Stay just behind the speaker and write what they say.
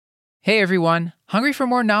Hey everyone, hungry for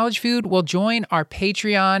more knowledge food? Well, join our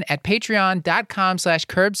Patreon at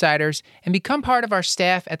patreon.com/curbsiders and become part of our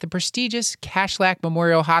staff at the prestigious Kashlak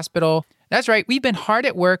Memorial Hospital. That's right, we've been hard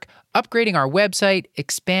at work upgrading our website,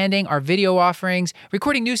 expanding our video offerings,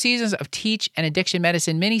 recording new seasons of Teach and Addiction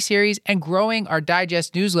Medicine miniseries, and growing our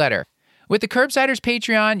Digest newsletter. With the Curbsiders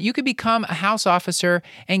Patreon, you can become a house officer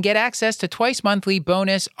and get access to twice monthly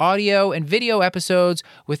bonus audio and video episodes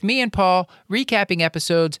with me and Paul, recapping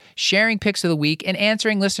episodes, sharing picks of the week, and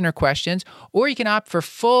answering listener questions. Or you can opt for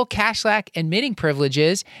full Kashlak admitting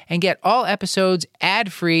privileges and get all episodes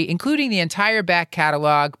ad-free, including the entire back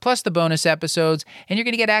catalog, plus the bonus episodes. And you're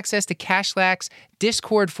going to get access to Kashlak's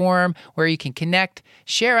Discord forum where you can connect,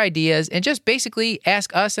 share ideas, and just basically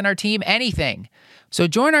ask us and our team anything. So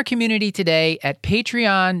join our community today at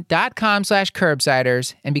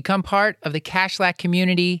patreon.com/curbsiders and become part of the Kashlak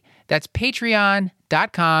community. That's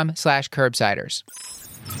patreon.com/curbsiders.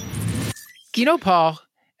 You know, Paul,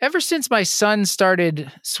 ever since my son started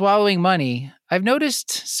swallowing money, I've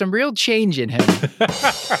noticed some real change in him.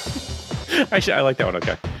 Actually, I like that one.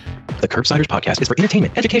 Okay. The Curbsiders podcast is for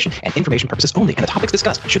entertainment, education, and information purposes only, and the topics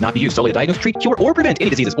discussed should not be used solely to diagnose, treat, cure, or prevent any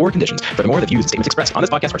diseases or conditions. Furthermore, the views and statements expressed on this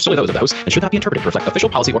podcast are solely those of the host and should not be interpreted to reflect official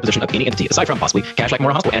policy or position of any entity aside from possibly Kashlak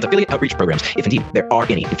Memorial Hospital and affiliate outreach programs, if indeed there are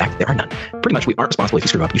any. In fact, there are none. Pretty much, we aren't responsible if you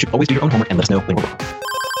screw up. You should always do your own homework and let us know when we're wrong.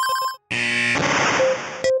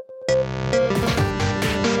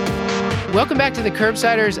 Welcome back to the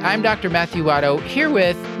Curbsiders. I'm Dr. Matthew Watto, here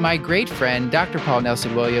with my great friend, Dr. Paul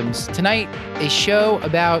Nelson Williams. Tonight, a show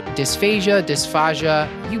about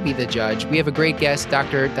dysphagia. You be the judge. We have a great guest,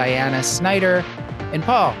 Dr. Diana Snyder. And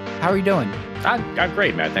Paul, how are you doing? I'm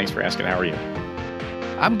great, Matt. Thanks for asking. How are you?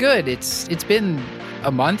 I'm good. It's been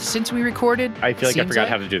a month since we recorded. I feel like I forgot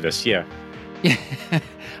how to do this. Yeah.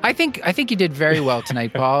 I think you did very well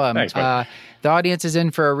tonight, Paul. Thanks, man. The audience is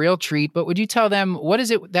in for a real treat, but would you tell them what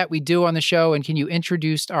is it that we do on the show, and can you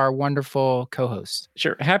introduce our wonderful co-host?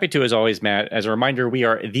 Sure. Happy to, as always, Matt. As a reminder, we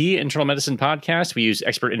are the internal medicine podcast. We use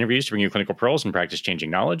expert interviews to bring you clinical pearls and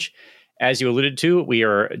practice-changing knowledge. As you alluded to, we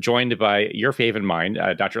are joined by your fave and mine,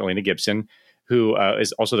 Dr. Elena Gibson, who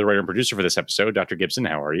is also the writer and producer for this episode. Dr. Gibson,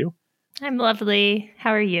 how are you? I'm lovely.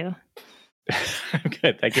 How are you?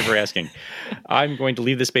 Good. Thank you for asking. I'm going to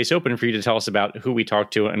leave the space open for you to tell us about who we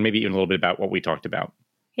talked to and maybe even a little bit about what we talked about.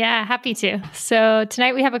 Yeah, happy to. So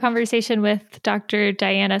tonight we have a conversation with Dr.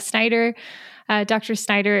 Diana Snyder. Dr.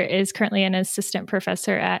 Snyder is currently an assistant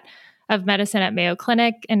professor of medicine at Mayo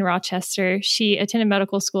Clinic in Rochester. She attended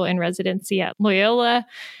medical school and residency at Loyola,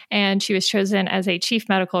 and she was chosen as a chief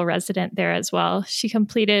medical resident there as well. She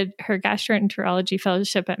completed her gastroenterology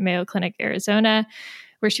fellowship at Mayo Clinic, Arizona,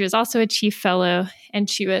 where she was also a chief fellow, and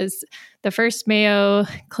she was the first Mayo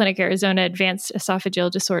Clinic Arizona Advanced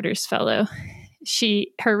Esophageal Disorders Fellow.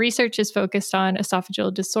 Her research is focused on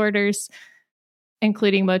esophageal disorders,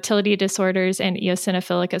 including motility disorders and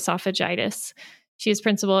eosinophilic esophagitis. She is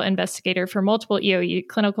principal investigator for multiple EOE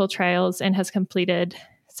clinical trials and has completed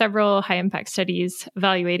several high-impact studies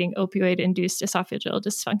evaluating opioid-induced esophageal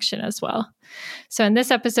dysfunction as well. So in this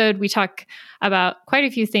episode, we talk about quite a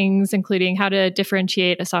few things, including how to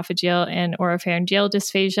differentiate esophageal and oropharyngeal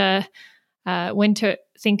dysphagia, when to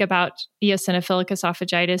think about eosinophilic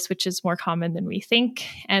esophagitis, which is more common than we think,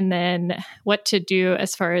 and then what to do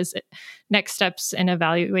as far as next steps in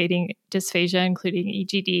evaluating dysphagia, including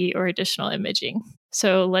EGD or additional imaging.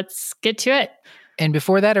 So let's get to it. And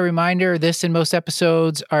before that, a reminder, this and most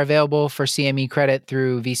episodes are available for CME credit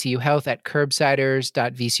through VCU Health at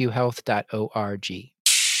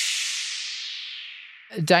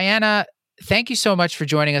curbsiders.vcuhealth.org. Diana, thank you so much for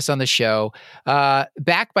joining us on the show.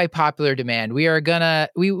 Back by popular demand, we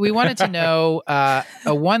wanted to know a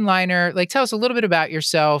one-liner, like tell us a little bit about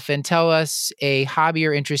yourself and tell us a hobby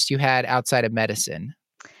or interest you had outside of medicine.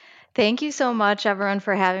 Thank you so much, everyone,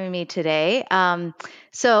 for having me today.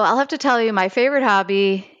 So I'll have to tell you, my favorite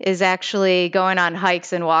hobby is actually going on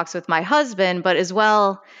hikes and walks with my husband, but as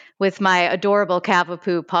well with my adorable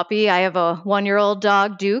Cavapoo puppy. I have a 1-year-old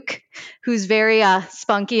dog, Duke, who's very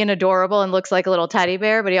spunky and adorable and looks like a little teddy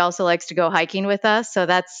bear, but he also likes to go hiking with us. So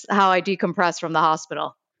that's how I decompress from the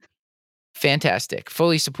hospital. Fantastic.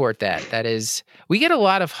 Fully support that. We get a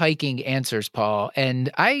lot of hiking answers, Paul, and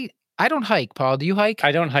I don't hike. Paul, do you hike?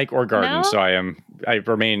 I don't hike or garden, so I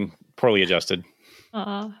remain poorly adjusted.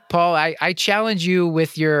 Aww. Paul, I challenge you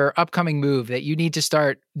with your upcoming move that you need to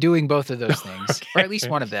start doing both of those things, Okay. or at least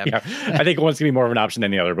one of them. Yeah, I think one's going to be more of an option than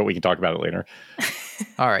the other, but we can talk about it later.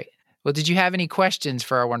 All right. Well, did you have any questions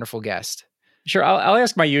for our wonderful guest? Sure. I'll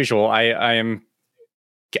ask my usual. I am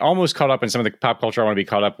almost caught up in some of the pop culture I want to be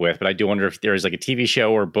caught up with, but I do wonder if there's like a TV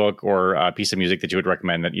show or book or a piece of music that you would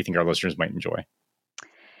recommend that you think our listeners might enjoy.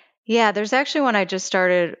 Yeah, there's actually one I just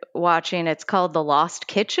started watching. It's called The Lost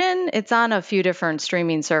Kitchen. It's on a few different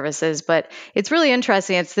streaming services, but it's really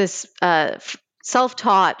interesting. It's this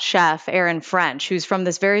self-taught chef, Erin French, who's from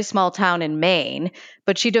this very small town in Maine,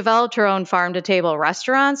 but she developed her own farm-to-table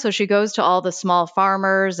restaurant. So she goes to all the small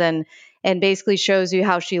farmers and basically shows you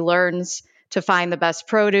how she learns to find the best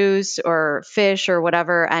produce or fish or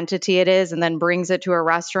whatever entity it is, and then brings it to her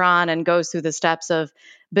restaurant and goes through the steps of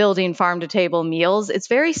building farm to table meals. It's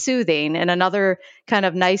very soothing and another kind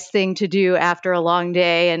of nice thing to do after a long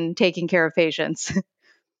day and taking care of patients.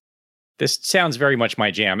 This sounds very much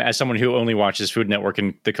my jam as someone who only watches Food Network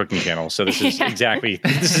and the cooking channel. So this is exactly the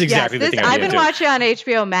thing I've been watching on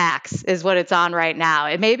HBO Max is what it's on right now.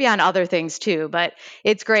 It may be on other things too, but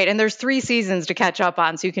it's great. And there's 3 seasons to catch up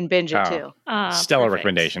on, so you can binge it too. Stellar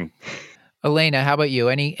recommendation. Elena, how about you?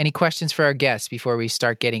 Any questions for our guests before we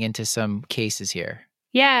start getting into some cases here?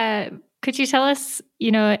 Yeah. Could you tell us,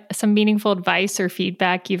 some meaningful advice or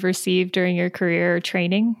feedback you've received during your career or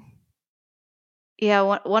training?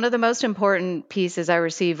 Yeah, one of the most important pieces I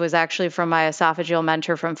received was actually from my esophageal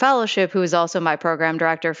mentor from fellowship, who is also my program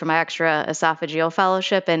director for my extra esophageal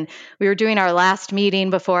fellowship. And we were doing our last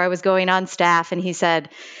meeting before I was going on staff. And he said,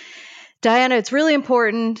 Diana, it's really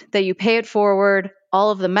important that you pay it forward.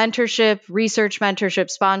 All of the mentorship, research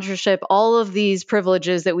mentorship, sponsorship, all of these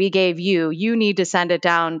privileges that we gave you, you need to send it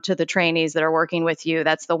down to the trainees that are working with you.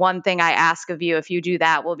 That's the one thing I ask of you. If you do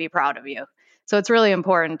that, we'll be proud of you. So it's really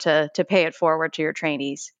important to pay it forward to your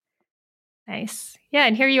trainees. Nice. Yeah,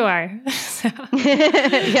 and here you are.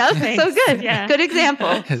 Yep, so good. Yeah. Good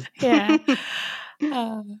example. Yeah.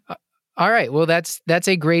 All right. Well, that's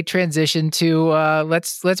a great transition to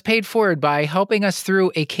let's pay it forward by helping us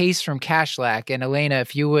through a case from Kashlak. And Elena,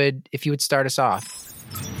 if you would start us off.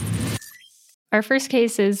 Our first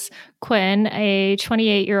case is Quinn, a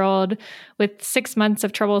 28-year-old with 6 months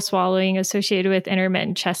of trouble swallowing associated with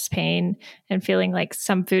intermittent chest pain and feeling like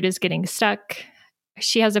some food is getting stuck.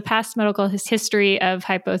 She has a past medical history of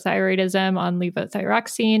hypothyroidism on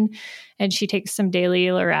levothyroxine, and she takes some daily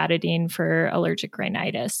loratadine for allergic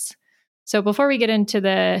rhinitis. So before we get into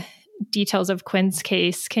the details of Quinn's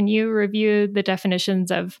case, can you review the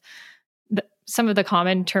definitions of some of the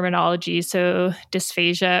common terminology? So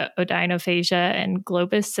dysphagia, odynophagia, and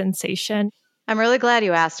globus sensation. I'm really glad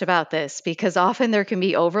you asked about this because often there can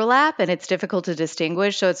be overlap and it's difficult to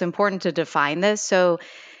distinguish. So it's important to define this. So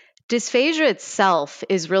dysphagia itself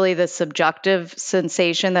is really the subjective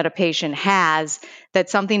sensation that a patient has that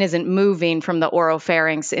something isn't moving from the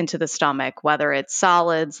oropharynx into the stomach, whether it's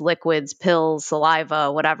solids, liquids, pills,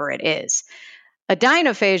 saliva, whatever it is.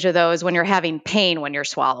 Odynophagia, though, is when you're having pain when you're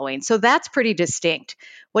swallowing. So that's pretty distinct.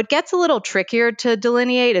 What gets a little trickier to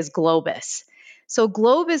delineate is globus. So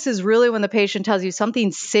globus is really when the patient tells you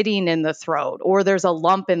something's sitting in the throat or there's a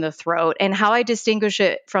lump in the throat. And how I distinguish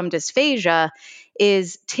it from dysphagia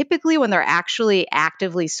is typically when they're actually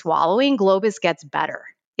actively swallowing, globus gets better.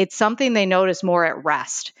 It's something they notice more at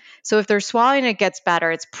rest. So if they're swallowing, it gets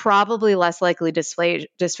better. It's probably less likely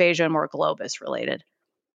dysphagia and more globus related.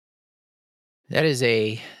 That is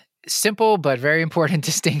a simple but very important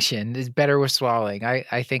distinction. It's better with swallowing.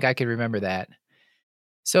 I think I could remember that.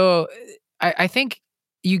 So I think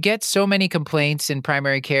you get so many complaints in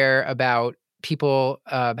primary care about people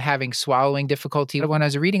having swallowing difficulty. When I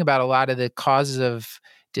was reading about a lot of the causes of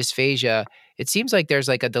dysphagia, it seems like there's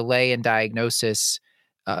like a delay in diagnosis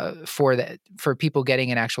for people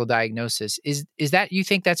getting an actual diagnosis. Is that, you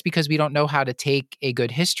think that's because we don't know how to take a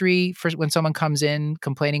good history for when someone comes in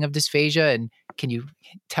complaining of dysphagia? And can you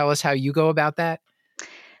tell us how you go about that?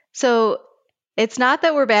 So it's not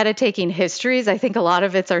that we're bad at taking histories. I think a lot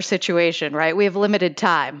of it's our situation, right? We have limited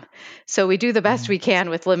time. So we do the best we can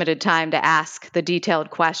with limited time to ask the detailed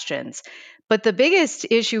questions. But the biggest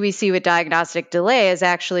issue we see with diagnostic delay is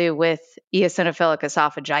actually with eosinophilic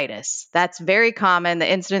esophagitis. That's very common.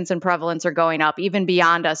 The incidence and prevalence are going up even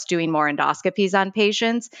beyond us doing more endoscopies on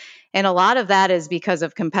patients. And a lot of that is because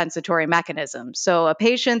of compensatory mechanisms. So a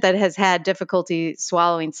patient that has had difficulty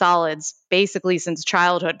swallowing solids basically since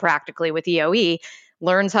childhood practically with EOE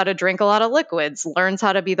learns how to drink a lot of liquids, learns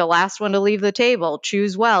how to be the last one to leave the table,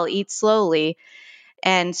 chews well, eat slowly.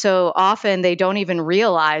 And so often they don't even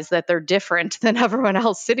realize that they're different than everyone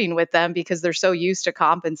else sitting with them because they're so used to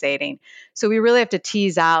compensating. So we really have to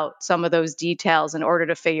tease out some of those details in order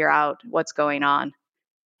to figure out what's going on.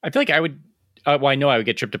 I feel like I would, I know I would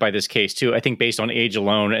get tripped by this case too. I think based on age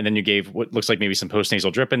alone, and then you gave what looks like maybe some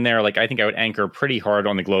postnasal drip in there. Like I think I would anchor pretty hard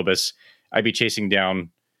on the globus. I'd be chasing down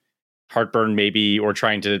heartburn maybe, or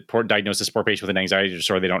trying to diagnose this poor patient with an anxiety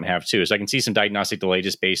disorder they don't have too. So I can see some diagnostic delay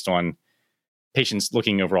just based on patients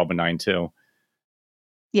looking overall benign too.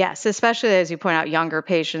 Yes, especially as you point out, younger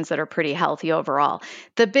patients that are pretty healthy overall.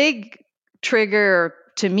 The big trigger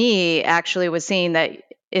to me actually was seeing that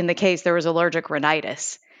in the case there was allergic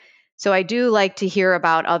rhinitis. So I do like to hear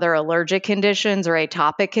about other allergic conditions or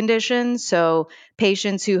atopic conditions. So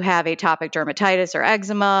patients who have atopic dermatitis or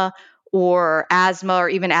eczema or asthma, or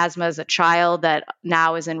even asthma as a child that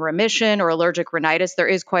now is in remission, or allergic rhinitis, there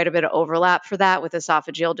is quite a bit of overlap for that with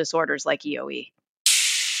esophageal disorders like EOE.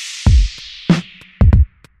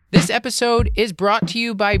 This episode is brought to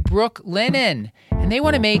you by Brooklinen, and they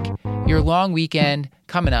want to make your long weekend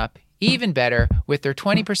coming up even better with their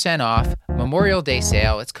 20% off Memorial Day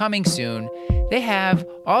sale. It's coming soon. They have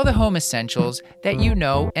all the home essentials that you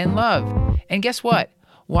know and love. And guess what?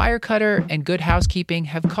 Wirecutter and Good Housekeeping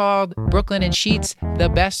have called Brooklinen Sheets the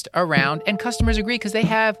best around, and customers agree because they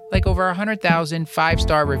have like over 100,000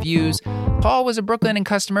 five-star reviews. Paul was a Brooklinen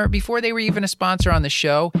customer before they were even a sponsor on the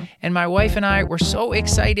show, and my wife and I were so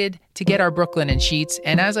excited to get our Brooklinen sheets.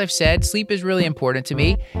 And as I've said, sleep is really important to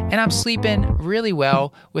me, and I'm sleeping really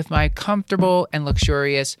well with my comfortable and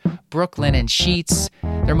luxurious Brooklinen sheets.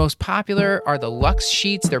 Their most popular are the Luxe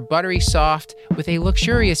sheets. They're buttery soft with a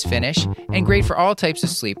luxurious finish and great for all types of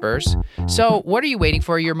sleepers. So what are you waiting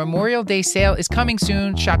for? Your Memorial Day sale is coming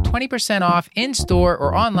soon. Shop 20% off in store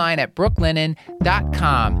or online at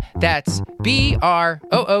brooklinen.com. That's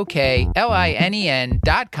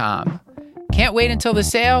BROOKLINEN.com. Can't wait until the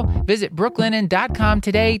sale? Visit brooklinen.com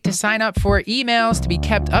today to sign up for emails to be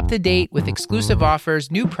kept up to date with exclusive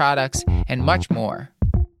offers, new products, and much more.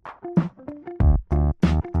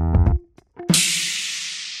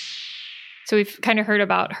 So we've kind of heard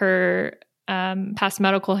about her past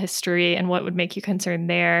medical history and what would make you concerned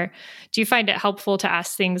there. Do you find it helpful to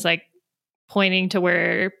ask things like pointing to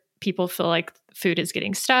where people feel like food is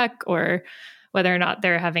getting stuck, or whether or not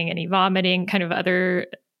they're having any vomiting, kind of other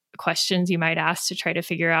questions you might ask to try to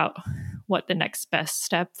figure out what the next best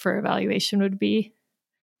step for evaluation would be?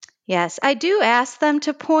 Yes, I do ask them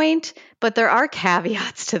to point, but there are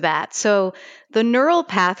caveats to that. So the neural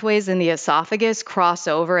pathways in the esophagus cross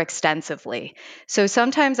over extensively. So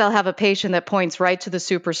sometimes I'll have a patient that points right to the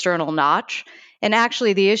suprasternal notch, and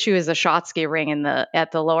actually the issue is the Schottky ring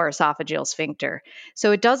at the lower esophageal sphincter.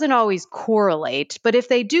 So it doesn't always correlate, but if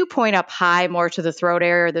they do point up high more to the throat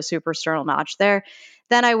area or the suprasternal notch there,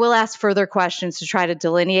 then I will ask further questions to try to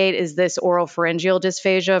delineate, is this oropharyngeal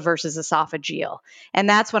dysphagia versus esophageal? And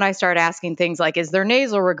that's when I start asking things like, is there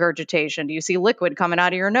nasal regurgitation? Do you see liquid coming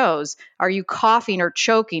out of your nose? Are you coughing or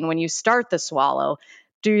choking when you start the swallow?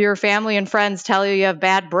 Do your family and friends tell you have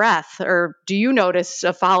bad breath? Or do you notice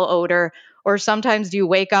a foul odor? Or sometimes do you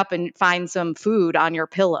wake up and find some food on your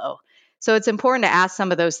pillow? So it's important to ask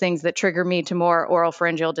some of those things that trigger me to more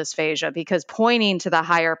oropharyngeal dysphagia, because pointing to the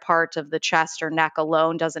higher part of the chest or neck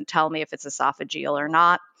alone doesn't tell me if it's esophageal or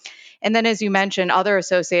not. And then, as you mentioned, other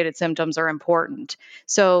associated symptoms are important.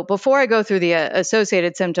 So before I go through the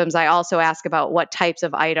associated symptoms, I also ask about what types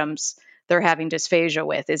of items they're having dysphagia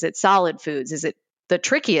with. Is it solid foods? Is it the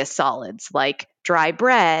trickiest solids like dry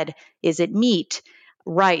bread? Is it meat?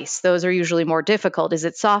 Rice? Those are usually more difficult. Is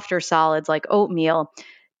it softer solids like oatmeal?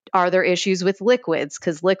 Are there issues with liquids?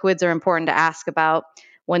 Because liquids are important to ask about.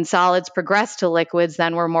 When solids progress to liquids,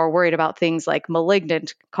 then we're more worried about things like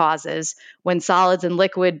malignant causes. When solids and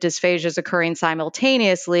liquid dysphagia is occurring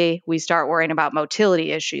simultaneously, we start worrying about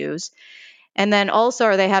motility issues. And then also,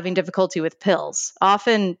 are they having difficulty with pills?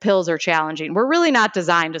 Often pills are challenging. We're really not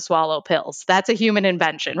designed to swallow pills. That's a human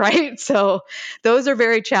invention, right? So those are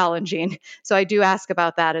very challenging. So I do ask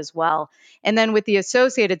about that as well. And then with the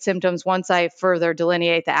associated symptoms, once I further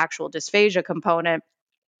delineate the actual dysphagia component,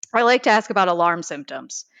 I like to ask about alarm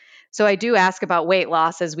symptoms. So I do ask about weight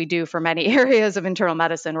loss, as we do for many areas of internal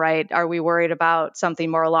medicine, right? Are we worried about something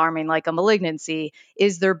more alarming like a malignancy?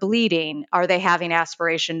 Is there bleeding? Are they having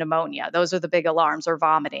aspiration pneumonia? Those are the big alarms, or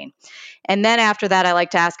vomiting. And then after that, I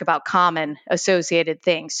like to ask about common associated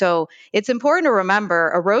things. So it's important to remember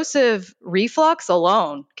erosive reflux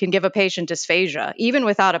alone can give a patient dysphagia, even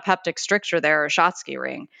without a peptic stricture there or a Schottky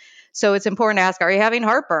ring. So it's important to ask, are you having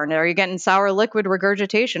heartburn? Are you getting sour liquid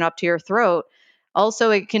regurgitation up to your throat?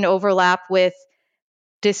 Also, it can overlap with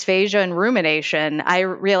dysphagia and rumination. I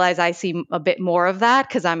realize I see a bit more of that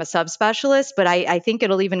because I'm a subspecialist, but I think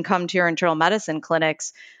it'll even come to your internal medicine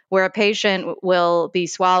clinics where a patient will be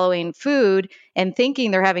swallowing food and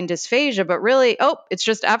thinking they're having dysphagia, but really, it's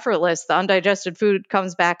just effortless. The undigested food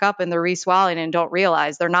comes back up and they're re-swallowing and don't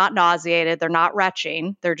realize. They're not nauseated, they're not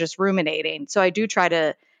retching, they're just ruminating. So I do try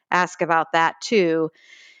to ask about that too.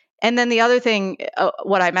 And then the other thing,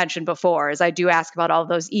 what I mentioned before, is I do ask about all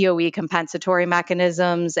those EOE compensatory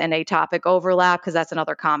mechanisms and atopic overlap, because that's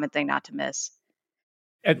another common thing not to miss.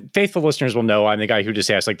 And faithful listeners will know I'm the guy who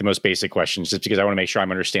just asks like the most basic questions, just because I want to make sure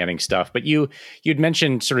I'm understanding stuff. But you'd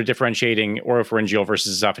mentioned sort of differentiating oropharyngeal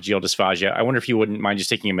versus esophageal dysphagia. I wonder if you wouldn't mind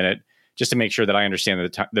just taking a minute just to make sure that I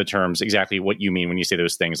understand the terms, exactly what you mean when you say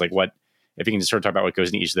those things. Like what, if you can just sort of talk about what goes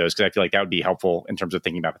into each of those, because I feel like that would be helpful in terms of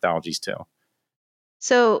thinking about pathologies too.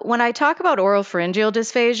 So when I talk about oropharyngeal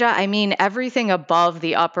dysphagia, I mean everything above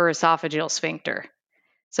the upper esophageal sphincter.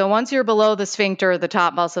 So once you're below the sphincter, the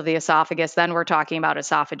top muscle of the esophagus, then we're talking about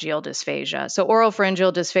esophageal dysphagia. So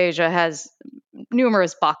oropharyngeal dysphagia has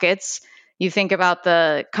numerous buckets. You think about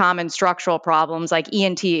the common structural problems like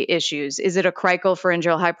ENT issues. Is it a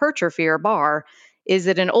cricopharyngeal hypertrophy or bar? Is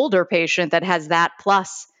it an older patient that has that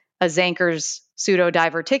plus a Zanker's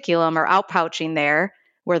pseudodiverticulum or outpouching there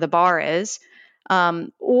where the bar is?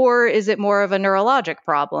 Or is it more of a neurologic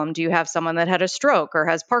problem? Do you have someone that had a stroke or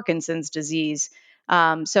has Parkinson's disease?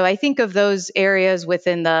 So I think of those areas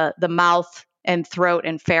within the mouth and throat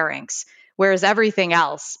and pharynx, whereas everything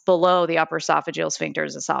else below the upper esophageal sphincter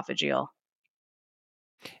is esophageal.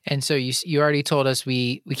 And so you already told us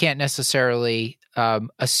we can't necessarily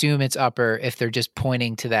assume it's upper if they're just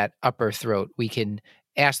pointing to that upper throat. We can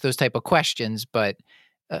ask those type of questions, but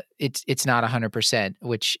it's not 100%,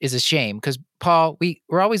 which is a shame because Paul,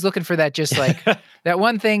 we're always looking for that, just like that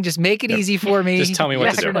one thing. Just make it easy for me. Just tell me what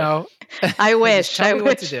yes to do. Or no. I wish. Tell me wish.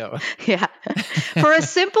 what to do. Yeah. For a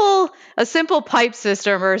simple pipe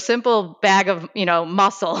system or a simple bag of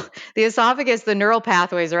muscle, the esophagus, the neural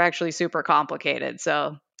pathways are actually super complicated.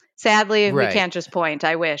 So sadly, we can't just point.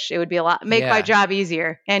 I wish it would be make my job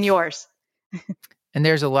easier and yours. And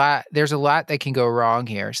there's a lot that can go wrong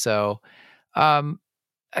here. So,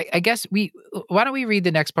 I guess why don't we read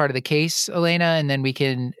the next part of the case, Elena, and then we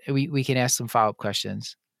can ask some follow-up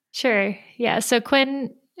questions. Sure. Yeah. So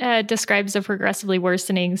Quinn describes a progressively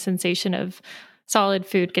worsening sensation of solid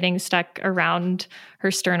food getting stuck around her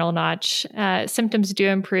sternal notch. Symptoms do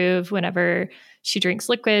improve whenever she drinks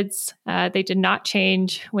liquids. They did not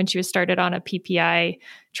change when she was started on a PPI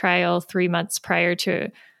trial 3 months prior to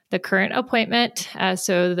the current appointment.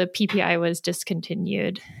 So the PPI was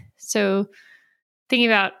discontinued. So thinking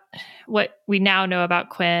about what we now know about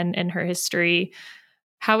Quinn and her history,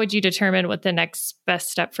 how would you determine what the next best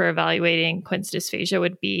step for evaluating Quinn's dysphagia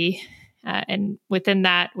would be? And within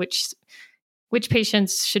that, which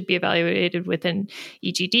patients should be evaluated with an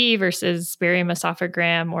EGD versus barium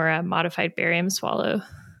esophagram or a modified barium swallow?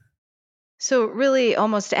 So really,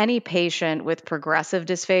 almost any patient with progressive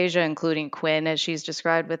dysphagia, including Quinn, as she's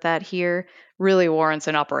described with that here, really warrants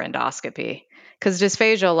an upper endoscopy. Because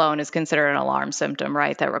dysphagia alone is considered an alarm symptom,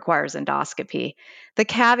 right, that requires endoscopy. The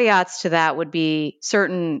caveats to that would be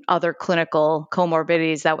certain other clinical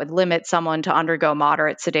comorbidities that would limit someone to undergo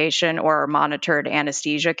moderate sedation or monitored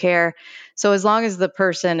anesthesia care. So as long as the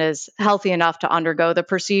person is healthy enough to undergo the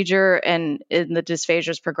procedure and the dysphagia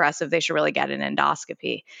is progressive, they should really get an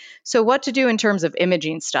endoscopy. So what to do in terms of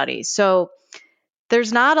imaging studies? So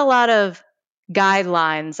there's not a lot of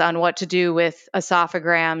guidelines on what to do with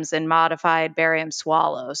esophagams and modified barium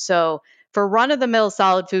swallows. So for run-of-the-mill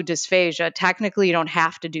solid food dysphagia, technically you don't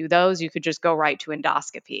have to do those. You could just go right to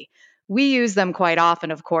endoscopy. We use them quite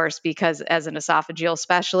often, of course, because as an esophageal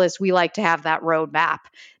specialist, we like to have that roadmap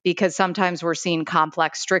because sometimes we're seeing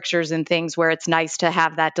complex strictures and things where it's nice to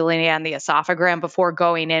have that delineated on the esophagram before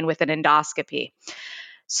going in with an endoscopy.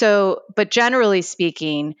 So, but generally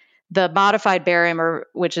speaking, the modified barium,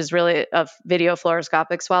 which is really a video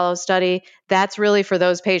fluoroscopic swallow study, that's really for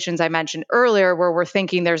those patients I mentioned earlier where we're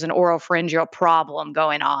thinking there's an oropharyngeal problem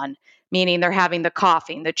going on, meaning they're having the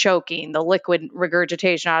coughing, the choking, the liquid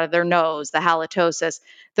regurgitation out of their nose, the halitosis.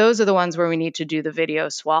 Those are the ones where we need to do the video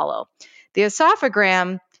swallow. The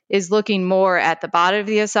esophagram is looking more at the bottom of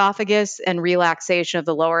the esophagus and relaxation of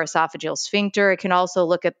the lower esophageal sphincter. It can also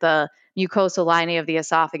look at the mucosal lining of the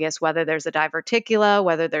esophagus, whether there's a diverticula,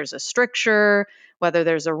 whether there's a stricture, whether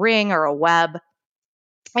there's a ring or a web.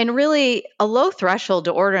 And really a low threshold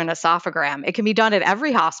to order an esophagram. It can be done at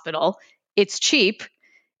every hospital. It's cheap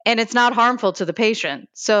and it's not harmful to the patient.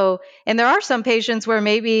 So, and there are some patients where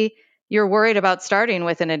maybe you're worried about starting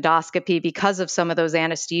with an endoscopy because of some of those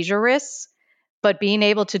anesthesia risks, but being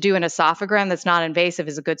able to do an esophagram that's not invasive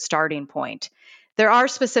is a good starting point. There are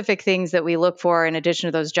specific things that we look for in addition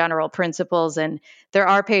to those general principles. And there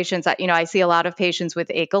are patients, I see a lot of patients with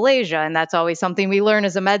achalasia, and that's always something we learn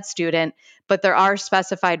as a med student. But there are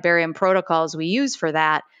specified barium protocols we use for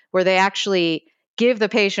that, where they actually give the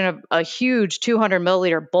patient a huge 200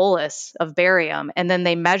 milliliter bolus of barium, and then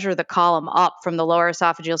they measure the column up from the lower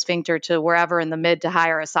esophageal sphincter to wherever in the mid to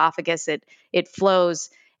higher esophagus it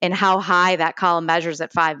flows, and how high that column measures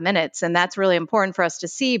at 5 minutes. And that's really important for us to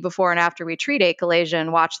see before and after we treat achalasia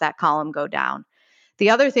and watch that column go down. The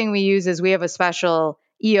other thing we use is we have a special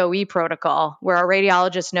EOE protocol where our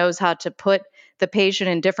radiologist knows how to put the patient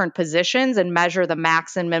in different positions and measure the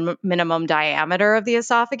max and minimum diameter of the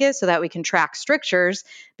esophagus so that we can track strictures,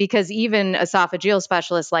 because even esophageal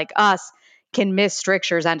specialists like us can miss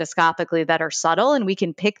strictures endoscopically that are subtle, and we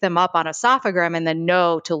can pick them up on esophagram and then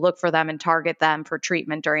know to look for them and target them for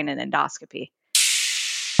treatment during an endoscopy.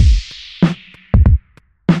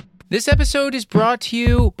 This episode is brought to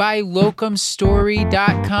you by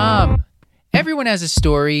locumstory.com. Everyone has a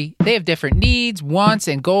story. They have different needs, wants,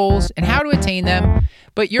 and goals, and how to attain them.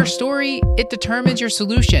 But your story, it determines your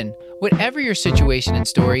solution. Whatever your situation and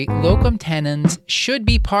story, locum tenens should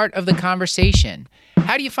be part of the conversation.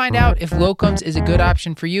 How do you find out if locums is a good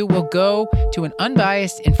option for you? Well, go to an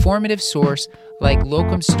unbiased, informative source like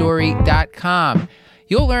locumstory.com.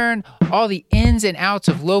 You'll learn all the ins and outs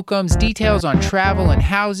of locums, details on travel and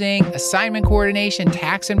housing, assignment coordination,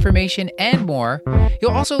 tax information, and more.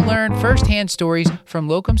 You'll also learn firsthand stories from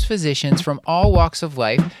locums physicians from all walks of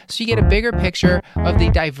life, so you get a bigger picture of the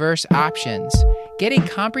diverse options. Get a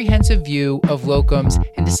comprehensive view of locums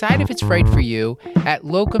and decide if it's right for you at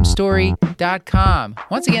locumstory.com.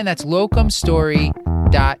 Once again, that's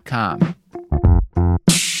locumstory.com.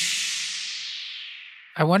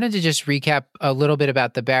 I wanted to just recap a little bit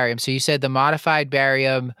about the barium. So you said the modified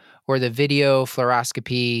barium or the video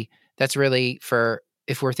fluoroscopy, that's really for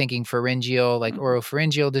if we're thinking pharyngeal, like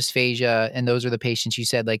oropharyngeal dysphagia, and those are the patients you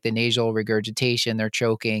said, like the nasal regurgitation, they're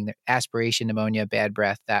choking, their aspiration pneumonia, bad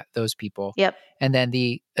breath, those people. Yep. And then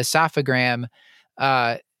the esophagram,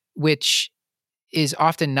 which is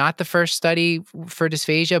often not the first study for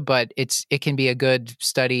dysphagia, but it can be a good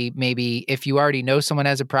study. Maybe if you already know someone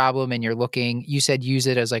has a problem and you're looking, you said use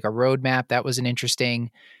it as like a roadmap. That was an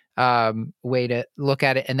interesting way to look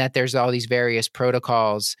at it, and that there's all these various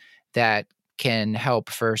protocols that can help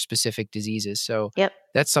for specific diseases. So Yep.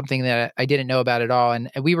 That's something that I didn't know about at all.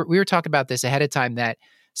 And we were talking about this ahead of time, that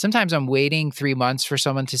sometimes I'm waiting 3 months for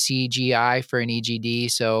someone to see GI for an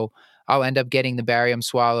EGD. So I'll end up getting the barium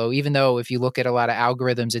swallow, even though if you look at a lot of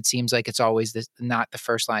algorithms, it seems like it's always not the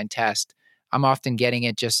first line test. I'm often getting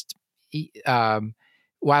it just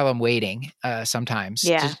while I'm waiting sometimes,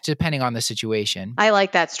 just depending on the situation. I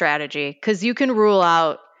like that strategy because you can rule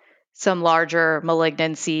out some larger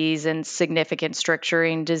malignancies and significant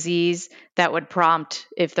stricturing disease that would prompt,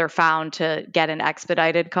 if they're found, to get an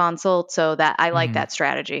expedited consult. So that I like that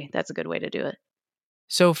strategy. That's a good way to do it.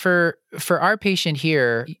 So for our patient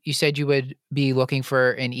here, you said you would be looking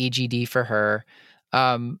for an EGD for her.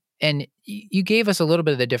 And you gave us a little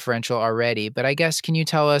bit of the differential already, but I guess, can you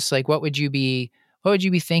tell us, like, what would you be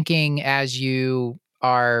thinking as you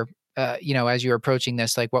are, as you're approaching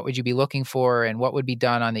this? Like, what would you be looking for, and what would be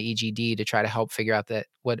done on the EGD to try to help figure out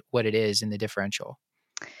what it is in the differential?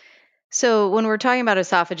 So when we're talking about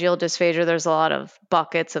esophageal dysphagia, there's a lot of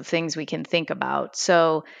buckets of things we can think about.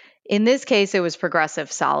 So in this case, it was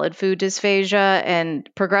progressive solid food dysphagia, and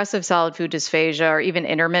progressive solid food dysphagia, or even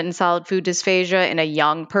intermittent solid food dysphagia in a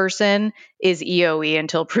young person, is EOE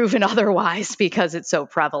until proven otherwise because it's so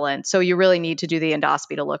prevalent. So you really need to do the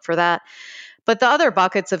endoscopy to look for that. But the other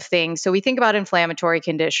buckets of things, so we think about inflammatory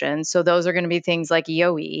conditions. So those are going to be things like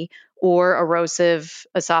EOE or erosive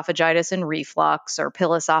esophagitis and reflux or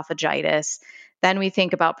piloesophagitis. Then we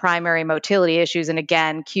think about primary motility issues. And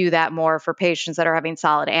again, cue that more for patients that are having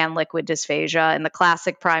solid and liquid dysphagia. And the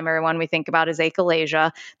classic primary one we think about is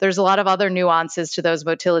achalasia. There's a lot of other nuances to those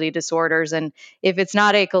motility disorders. And if it's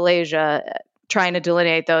not achalasia, trying to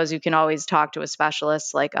delineate those, you can always talk to a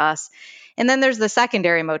specialist like us. And then there's the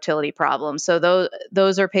secondary motility problems. So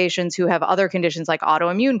those are patients who have other conditions like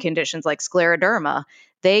autoimmune conditions like scleroderma.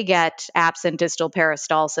 They get absent distal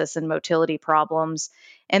peristalsis and motility problems.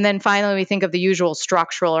 And then finally, we think of the usual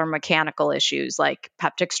structural or mechanical issues like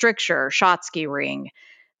peptic stricture, Schottky ring,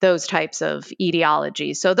 those types of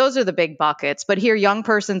etiologies. So those are the big buckets. But here, young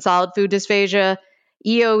person solid food dysphagia,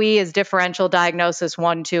 EOE is differential diagnosis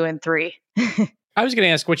 1, 2, and 3. I was going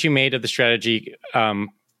to ask what you made of the strategy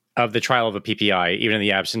of the trial of a PPI, even in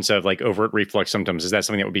the absence of like overt reflux symptoms. Is that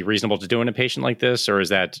something that would be reasonable to do in a patient like this, or is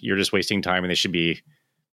that you're just wasting time and they should be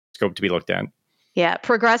scoped to be looked at? Yeah,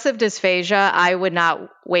 progressive dysphagia, I would not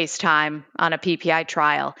waste time on a PPI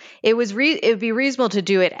trial. It would be reasonable to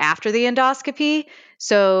do it after the endoscopy.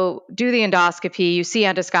 So do the endoscopy, you see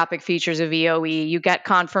endoscopic features of EOE, you get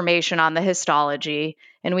confirmation on the histology,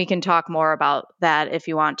 and we can talk more about that if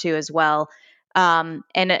you want to as well. And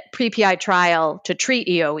a pre-PI trial to treat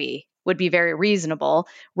EOE would be very reasonable.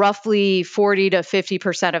 Roughly 40 to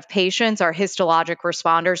 50% of patients are histologic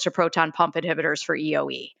responders to proton pump inhibitors for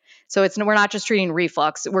EOE. So we're not just treating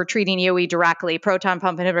reflux, we're treating EOE directly. Proton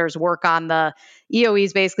pump inhibitors work on the EOE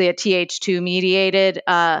is basically a Th2 mediated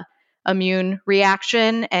immune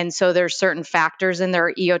reaction. And so there's certain factors in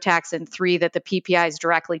their eotaxin 3 that the PPIs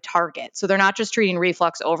directly target. So they're not just treating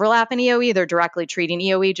reflux overlap in EOE, they're directly treating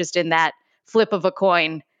EOE just in that flip of a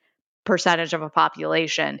coin percentage of a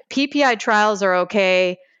population. PPI trials are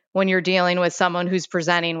okay when you're dealing with someone who's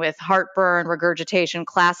presenting with heartburn, regurgitation,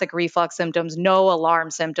 classic reflux symptoms, no alarm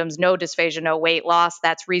symptoms, no dysphagia, no weight loss.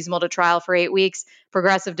 That's reasonable to trial for 8 weeks.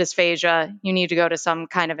 Progressive dysphagia, you need to go to some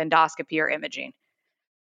kind of endoscopy or imaging.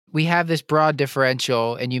 We have this broad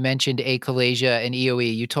differential, and you mentioned achalasia and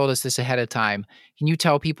EOE. You told us this ahead of time. Can you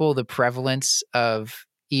tell people the prevalence of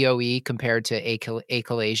EOE compared to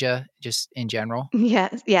achalasia, just in general?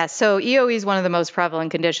 Yeah. So EOE is one of the most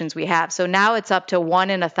prevalent conditions we have. So now it's up to 1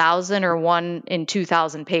 in 1,000 or 1 in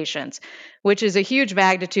 2,000 patients, which is a huge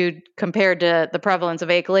magnitude compared to the prevalence of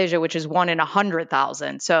achalasia, which is 1 in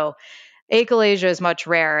 100,000. So achalasia is much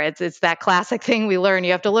rarer. It's that classic thing we learn.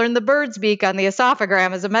 You have to learn the bird's beak on the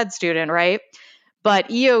esophagram as a med student, right? But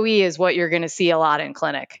EOE is what you're going to see a lot in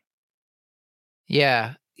clinic.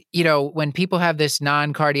 Yeah. When people have this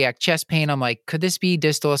non-cardiac chest pain, I'm like, could this be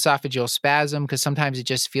distal esophageal spasm? Because sometimes it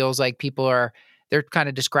just feels like they're kind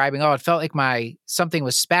of describing, it felt like something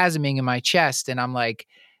was spasming in my chest. And I'm like,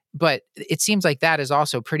 but it seems like that is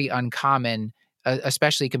also pretty uncommon,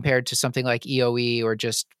 especially compared to something like EOE or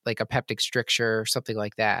just like a peptic stricture or something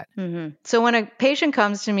like that. Mm-hmm. So when a patient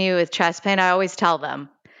comes to me with chest pain, I always tell them,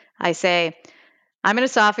 I say, I'm an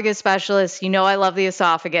esophagus specialist. I love the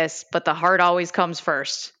esophagus, but the heart always comes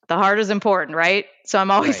first. The heart is important, right? So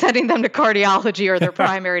I'm always sending them to cardiology or their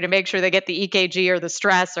primary to make sure they get the EKG or the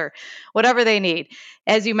stress or whatever they need.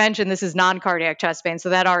 As you mentioned, this is non-cardiac chest pain, so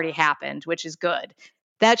that already happened, which is good.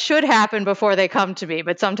 That should happen before they come to me,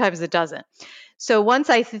 but sometimes it doesn't. So once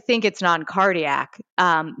I think it's non-cardiac,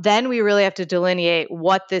 then we really have to delineate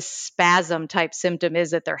what this spasm type symptom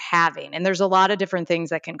is that they're having. And there's a lot of different things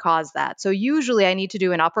that can cause that. So usually I need to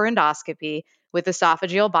do an upper endoscopy with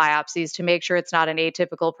esophageal biopsies to make sure it's not an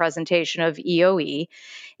atypical presentation of EOE.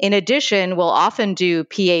 In addition, we'll often do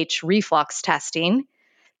pH reflux testing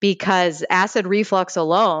because acid reflux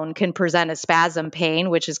alone can present a spasm pain,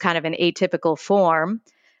 which is kind of an atypical form,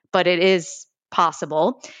 but it is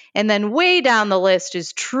possible. And then way down the list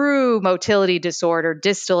is true motility disorder,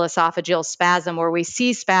 distal esophageal spasm, where we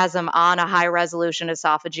see spasm on a high resolution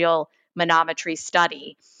esophageal manometry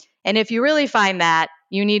study. And if you really find that,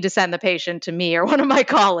 you need to send the patient to me or one of my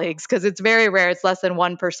colleagues because it's very rare. It's less than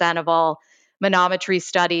 1% of all manometry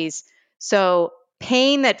studies. So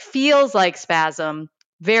pain that feels like spasm,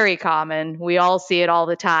 very common. We all see it all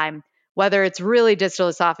the time. Whether it's really distal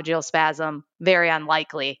esophageal spasm, very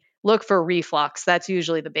unlikely. Look for reflux. That's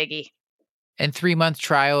usually the biggie. And 3-month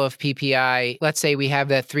trial of PPI, let's say we have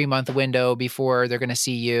that 3-month window before they're going to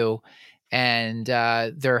see you and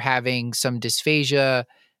they're having some dysphagia.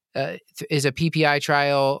 Is a PPI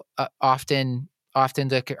trial often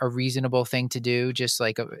a reasonable thing to do? Just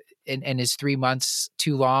like, and is 3 months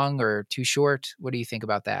too long or too short? What do you think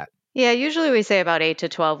about that? Yeah, usually we say about 8 to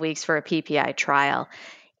 12 weeks for a PPI trial.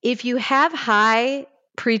 If you have high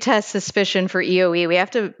pretest suspicion for EOE, we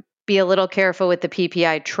have to be a little careful with the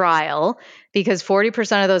PPI trial because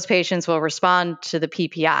 40% of those patients will respond to the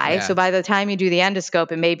PPI. Yeah. So by the time you do the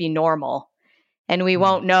endoscope, it may be normal and we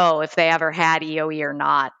won't know if they ever had EOE or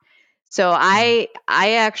not. So I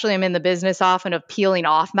actually am in the business often of peeling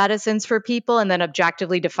off medicines for people and then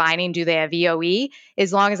objectively defining, do they have EOE,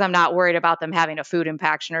 as long as I'm not worried about them having a food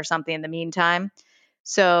impaction or something in the meantime.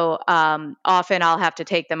 So often I'll have to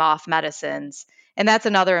take them off medicines. And that's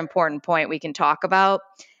another important point we can talk about.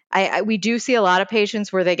 We do see a lot of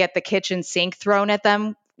patients where they get the kitchen sink thrown at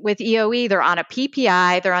them with EOE. They're on a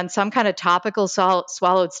PPI, they're on some kind of topical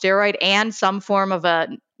swallowed steroid and some form of a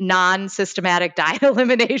non-systematic diet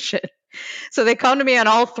elimination. So they come to me on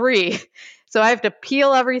all three. So I have to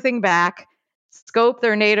peel everything back, scope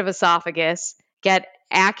their native esophagus, get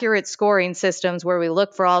accurate scoring systems where we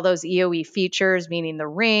look for all those EOE features, meaning the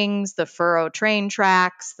rings, the furrow train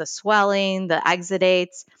tracks, the swelling, the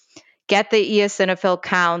exudates, get the eosinophil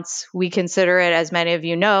counts. We consider it, as many of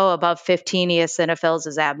you know, above 15 eosinophils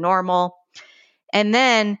is abnormal. And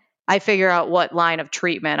then I figure out what line of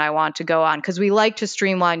treatment I want to go on, because we like to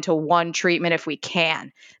streamline to one treatment if we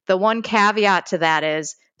can. The one caveat to that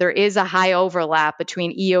is there is a high overlap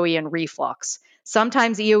between EoE and reflux.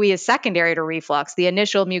 Sometimes EoE is secondary to reflux. The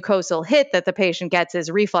initial mucosal hit that the patient gets is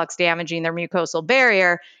reflux damaging their mucosal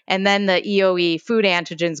barrier, and then the EoE food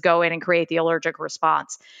antigens go in and create the allergic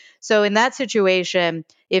response. So in that situation,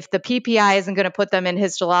 if the PPI isn't going to put them in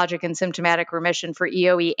histologic and symptomatic remission for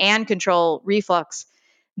EoE and control reflux,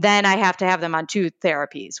 then I have to have them on two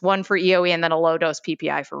therapies, one for EoE and then a low dose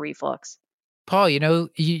PPI for reflux. Paul, do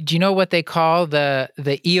you know what they call the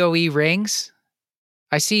EoE rings?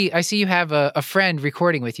 I see you have a friend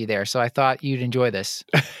recording with you there, so I thought you'd enjoy this.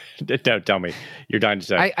 Don't tell me. You're dying to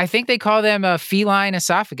say. I think they call them a feline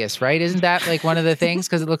esophagus, right? Isn't that like one of the things?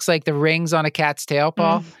 Because it looks like the rings on a cat's tail,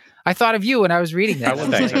 Paul. I thought of you when I was reading that.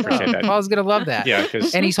 Oh, thanks. I appreciate that. Paul's going to love that. Yeah,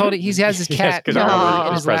 because... And he has his cat in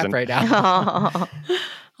his lap right now.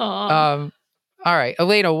 All right.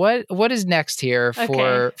 Elena, what is next here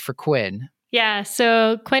for Quinn? Yeah,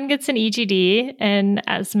 so Quinn gets an EGD, and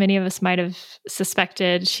as many of us might have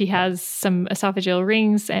suspected, she has some esophageal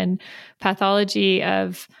rings, and pathology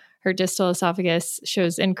of her distal esophagus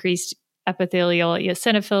shows increased epithelial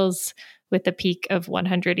eosinophils with a peak of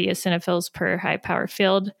 100 eosinophils per high power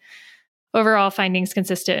field. Overall findings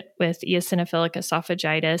consistent with eosinophilic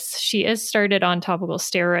esophagitis. She is started on topical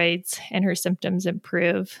steroids, and her symptoms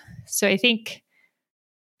improve. So I think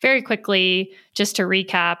very quickly, just to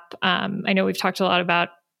recap, I know we've talked a lot about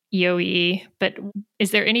EoE, but is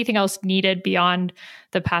there anything else needed beyond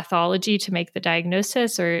the pathology to make the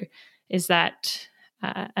diagnosis, or is that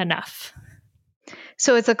enough?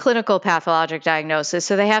 So it's a clinical pathologic diagnosis.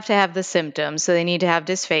 So they have to have the symptoms. So they need to have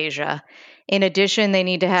dysphagia. In addition, they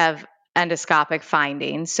need to have endoscopic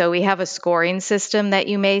findings. So we have a scoring system that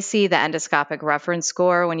you may see, the endoscopic reference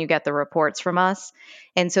score, when you get the reports from us.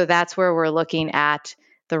 And so that's where we're looking at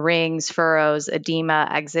the rings, furrows, edema,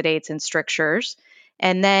 exudates, and strictures.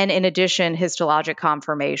 And then in addition, histologic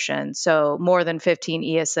confirmation. So more than 15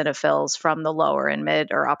 eosinophils from the lower and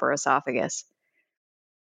mid or upper esophagus.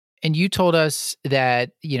 And you told us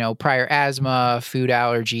that, prior asthma, food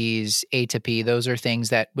allergies, atopy, those are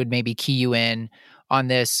things that would maybe key you in on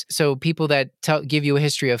this. So people that give you a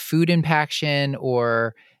history of food impaction,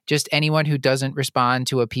 or just anyone who doesn't respond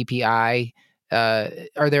to a PPI,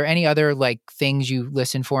 are there any other things you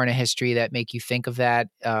listen for in a history that make you think of that,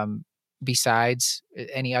 besides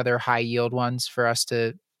any other high yield ones for us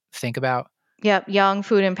to think about? Yep. Young,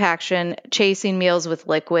 food impaction, chasing meals with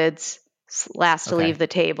liquids, last to leave the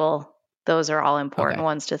table. Those are all important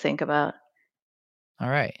ones to think about. All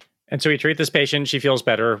right. And so we treat this patient. She feels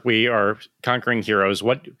better. We are conquering heroes.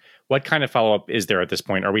 What kind of follow-up is there at this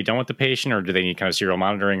point? Are we done with the patient, or do they need kind of serial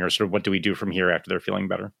monitoring, or sort of what do we do from here after they're feeling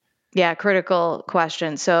better? Yeah, critical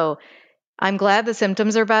question. So I'm glad the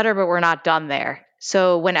symptoms are better, but we're not done there.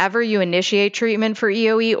 So whenever you initiate treatment for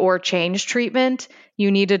EoE or change treatment,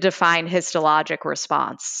 you need to define histologic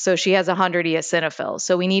response. So she has 100 eosinophils.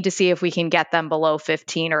 So we need to see if we can get them below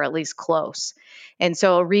 15 or at least close. And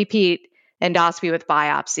so a repeat endoscopy with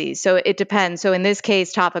biopsy. So it depends. So in this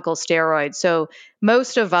case, topical steroids. So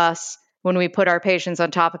most of us, when we put our patients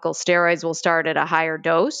on topical steroids, we'll start at a higher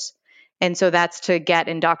dose. And so that's to get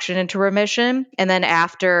induction into remission. And then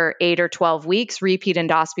after 8 or 12 weeks, repeat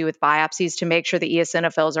endoscopy with biopsies to make sure the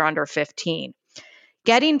eosinophils are under 15.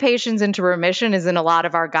 Getting patients into remission is in a lot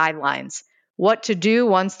of our guidelines. What to do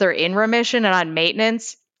once they're in remission and on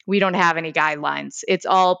maintenance, we don't have any guidelines. It's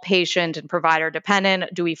all patient and provider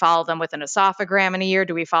dependent. Do we follow them with an esophagram in a year?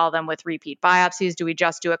 Do we follow them with repeat biopsies? Do we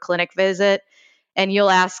just do a clinic visit? And you'll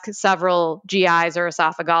ask several GIs or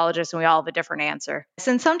esophagologists, and we all have a different answer.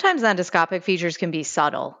 And sometimes endoscopic features can be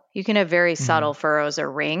subtle. You can have very subtle furrows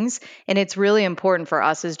or rings, and it's really important for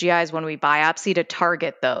us as GIs when we biopsy to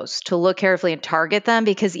target those, to look carefully and target them,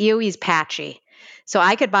 because EoE is patchy. So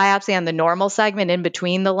I could biopsy on the normal segment in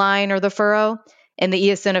between the line or the furrow, and the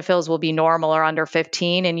eosinophils will be normal or under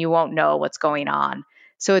 15, and you won't know what's going on.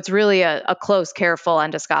 So it's really a close, careful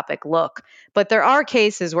endoscopic look. But there are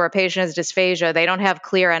cases where a patient has dysphagia, they don't have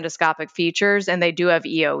clear endoscopic features, and they do have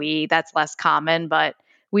EoE. That's less common, but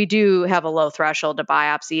we do have a low threshold to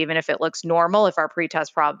biopsy, even if it looks normal, if our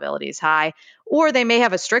pretest probability is high. Or they may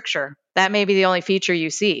have a stricture. That may be the only feature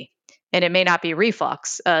you see, and it may not be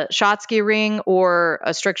reflux. A Schottky ring or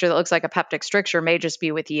a stricture that looks like a peptic stricture may just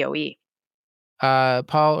be with EoE.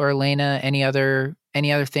 Paul or Elena, any other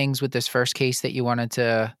things with this first case that you wanted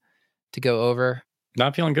to go over?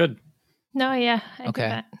 Not feeling good. No, yeah. I okay.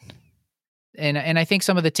 get that. And I think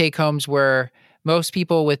some of the take homes were most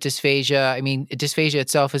people with dysphagia, I mean, dysphagia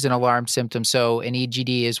itself is an alarm symptom, so an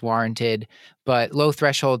EGD is warranted, but low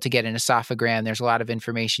threshold to get an esophagram. There's a lot of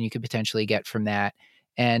information you could potentially get from that.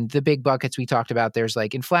 And the big buckets we talked about, there's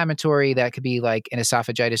like inflammatory, that could be like an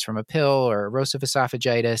esophagitis from a pill or erosive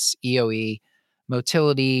esophagitis, EOE,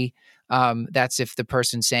 motility. That's if the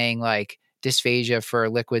person's saying like dysphagia for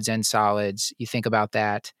liquids and solids, you think about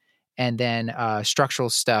that. And then structural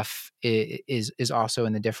stuff is also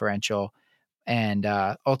in the differential. And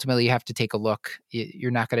ultimately, you have to take a look.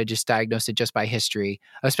 You're not going to just diagnose it just by history,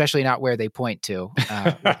 especially not where they point to,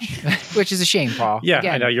 which is a shame, Paul. Yeah,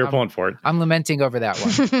 Again, I know you're pulling for it. I'm lamenting over that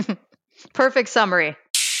one. Perfect summary.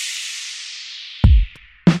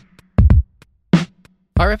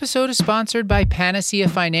 Our episode is sponsored by Panacea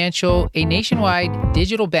Financial, a nationwide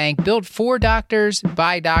digital bank built for doctors,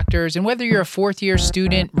 by doctors, and whether you're a fourth-year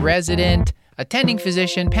student, resident, attending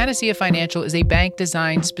physician, Panacea Financial is a bank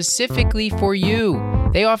designed specifically for you.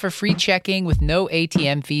 They offer free checking with no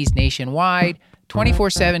ATM fees nationwide,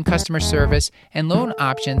 24/7 customer service, and loan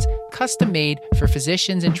options custom-made for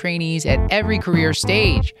physicians and trainees at every career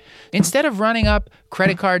stage. Instead of running up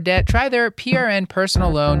credit card debt, try their PRN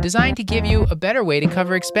personal loan designed to give you a better way to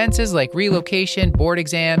cover expenses like relocation, board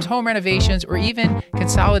exams, home renovations, or even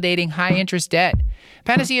consolidating high-interest debt.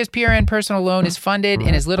 Panacea's PRN personal loan is funded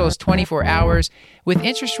in as little as 24 hours, with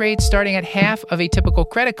interest rates starting at half of a typical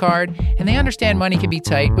credit card, and they understand money can be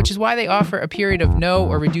tight, which is why they offer a period of no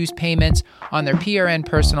or reduced payments on their PRN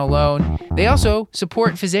personal loan. They also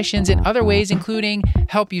support physicians in other ways, including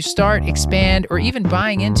help you start, expand, or even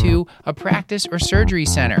buying into a practice or surgery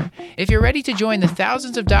center. If you're ready to join the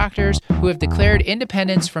thousands of doctors who have declared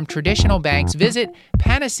independence from traditional banks, visit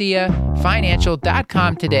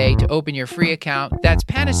panaceafinancial.com today to open your free account. That's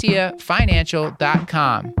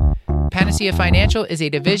panaceafinancial.com. Panacea Financial is a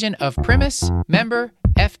division of Primis, member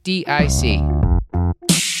FDIC.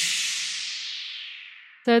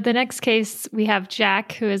 So the next case, we have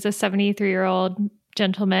Jack, who is a 73-year-old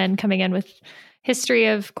gentleman coming in with history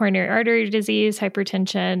of coronary artery disease,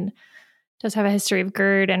 hypertension, does have a history of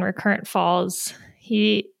GERD and recurrent falls.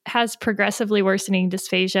 He has progressively worsening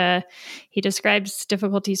dysphagia. He describes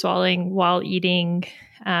difficulty swallowing while eating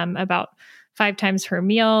about 5 times per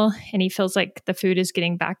meal, and he feels like the food is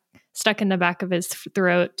getting stuck in the back of his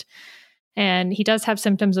throat. And he does have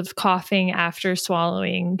symptoms of coughing after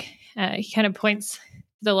swallowing. He kind of points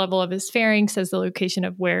the level of his pharynx as the location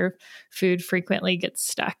of where food frequently gets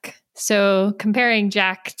stuck. So comparing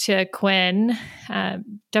Jack to Quinn,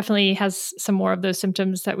 definitely has some more of those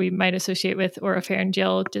symptoms that we might associate with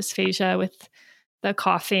oropharyngeal dysphagia, with the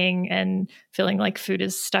coughing and feeling like food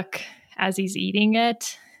is stuck as he's eating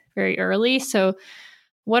it very early. So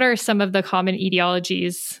what are some of the common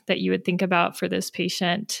etiologies that you would think about for this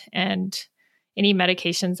patient, and any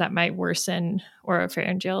medications that might worsen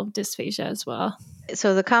oropharyngeal dysphagia as well?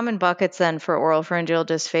 So the common buckets then for oropharyngeal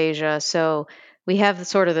dysphagia. So we have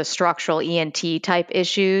sort of the structural ENT type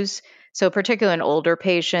issues. So particularly in older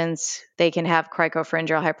patients, they can have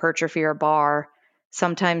cricopharyngeal hypertrophy or bar.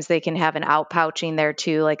 Sometimes they can have an outpouching there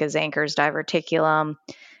too, like a Zenker's diverticulum,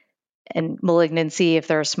 and malignancy if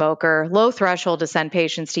they're a smoker. Low threshold to send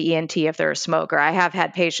patients to ENT if they're a smoker. I have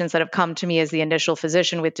had patients that have come to me as the initial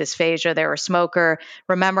physician with dysphagia. They were a smoker.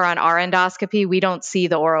 Remember, on our endoscopy, we don't see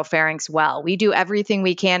the oropharynx well. We do everything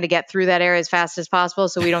we can to get through that area as fast as possible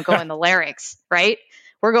so we don't go in the larynx, right?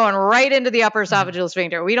 We're going right into the upper esophageal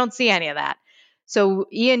sphincter. We don't see any of that. So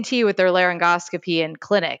ENT with their laryngoscopy in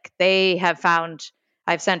clinic, they have found,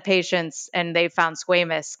 I've sent patients and they've found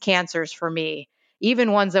squamous cancers for me,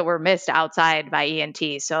 even ones that were missed outside by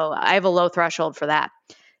ENT. So I have a low threshold for that.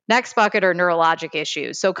 Next bucket are neurologic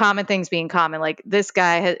issues. So common things being common, like this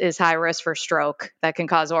guy is high risk for stroke that can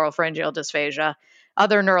cause oropharyngeal dysphagia.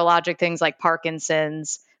 Other neurologic things like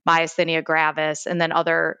Parkinson's, myasthenia gravis, and then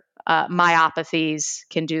other myopathies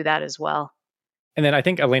can do that as well. And then I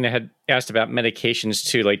think Elena had asked about medications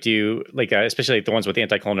too. Like, do you, like, especially like the ones with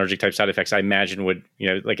anticholinergic type side effects, I imagine would,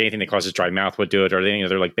 like anything that causes dry mouth would do it. Or are there any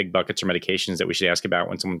other like big buckets or medications that we should ask about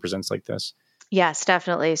when someone presents like this? Yes,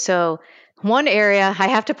 definitely. So one area I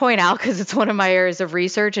have to point out, because it's one of my areas of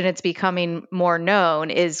research and it's becoming more known,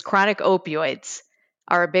 is chronic opioids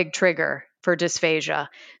are a big trigger for dysphagia.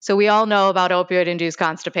 So we all know about opioid-induced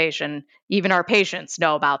constipation. Even our patients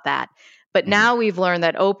know about that. But now we've learned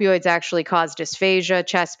that opioids actually cause dysphagia,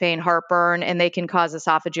 chest pain, heartburn, and they can cause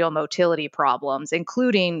esophageal motility problems,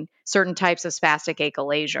 including certain types of spastic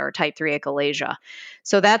achalasia or type 3 achalasia.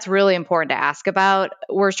 So that's really important to ask about.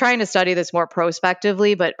 We're trying to study this more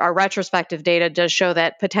prospectively, but our retrospective data does show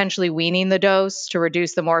that potentially weaning the dose to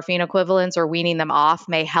reduce the morphine equivalents or weaning them off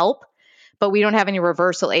may help. but we don't have any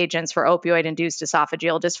reversal agents for opioid-induced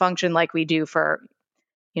esophageal dysfunction like we do for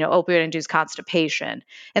opioid-induced constipation.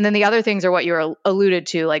 And then the other things are what you alluded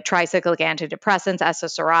to, like tricyclic antidepressants,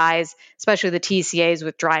 SSRIs, especially the TCAs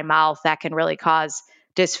with dry mouth, that can really cause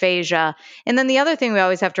dysphagia. And then the other thing we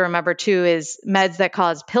always have to remember too is meds that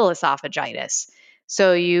cause pill esophagitis.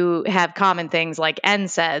 So you have common things like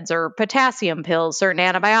NSAIDs or potassium pills, certain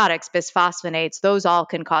antibiotics, bisphosphonates, those all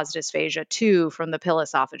can cause dysphagia too from the pill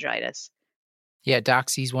esophagitis. Yeah,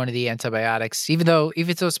 Doxy's one of the antibiotics. Even though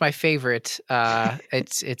it's my favorite,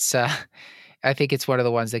 it's I think it's one of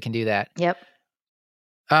the ones that can do that. Yep.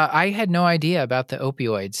 I had no idea about the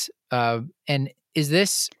opioids. And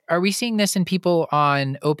are we seeing this in people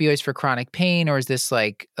on opioids for chronic pain, or is this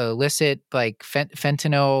like illicit, like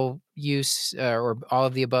fentanyl use, or all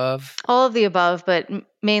of the above? All of the above, but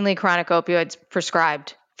mainly chronic opioids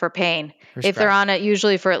prescribed for pain. If they're on it,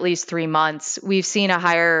 usually for at least 3 months. We've seen a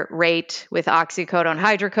higher rate with oxycodone,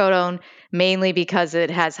 hydrocodone, mainly because it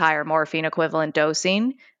has higher morphine equivalent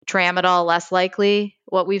dosing. Tramadol, less likely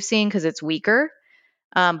what we've seen because it's weaker.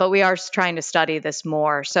 But we are trying to study this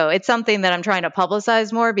more. So it's something that I'm trying to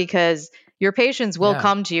publicize more because your patients will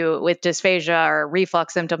come to you with dysphagia or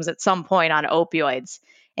reflux symptoms at some point on opioids.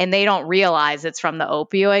 And they don't realize it's from the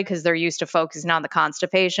opioid because they're used to focusing on the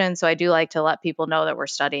constipation. So I do like to let people know that we're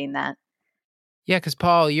studying that. Yeah, because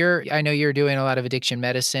Paul, I know you're doing a lot of addiction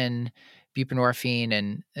medicine, buprenorphine,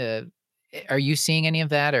 and are you seeing any of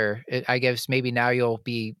that? Or I guess maybe now you'll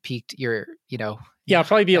be peaked. Yeah, I'll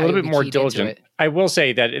probably be a little bit more diligent. I will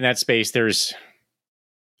say that in that space, this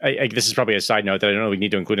is probably a side note that I don't know we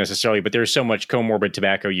need to include necessarily, but there's so much comorbid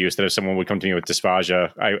tobacco use that if someone would come to me with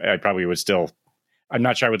dysphagia, I probably would still. I'm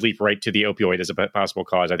not sure I would leap right to the opioid as a possible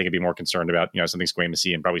cause. I think I'd be more concerned about something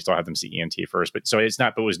squamous and probably still have them see ENT first. But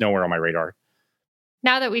it was nowhere on my radar.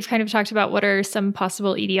 Now that we've kind of talked about what are some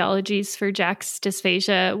possible etiologies for Jack's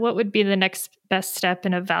dysphagia, what would be the next best step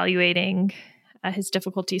in evaluating his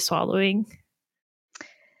difficulty swallowing?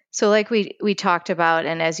 So like we talked about,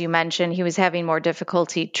 and as you mentioned, he was having more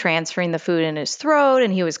difficulty transferring the food in his throat,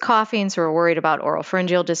 and he was coughing, so we're worried about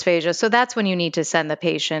oropharyngeal dysphagia. So that's when you need to send the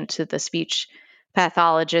patient to the speech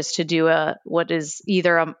pathologist to do what is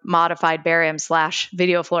either a modified barium /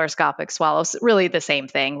 video fluoroscopic swallow, really the same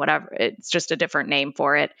thing, whatever, it's just a different name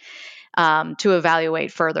for it, to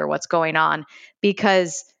evaluate further what's going on.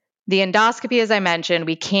 Because the endoscopy, as I mentioned,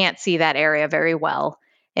 we can't see that area very well.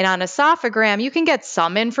 And on esophagram, you can get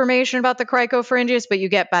some information about the cricopharyngeus, but you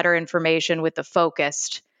get better information with the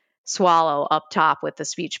focused swallow up top with the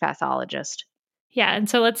speech pathologist. Yeah, and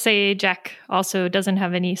so let's say Jack also doesn't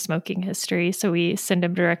have any smoking history, so we send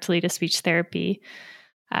him directly to speech therapy.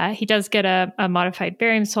 He does get a modified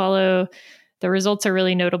barium swallow. The results are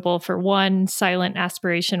really notable for 1, silent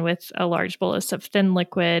aspiration with a large bolus of thin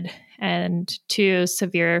liquid, and 2,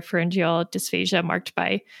 severe pharyngeal dysphagia marked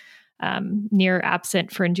by near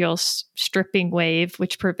absent pharyngeal stripping wave,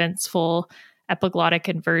 which prevents full epiglottic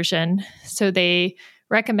inversion. So they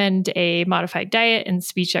recommend a modified diet and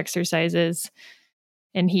speech exercises,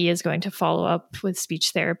 and he is going to follow up with speech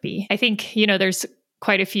therapy. I think, there's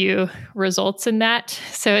quite a few results in that.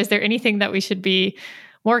 So is there anything that we should be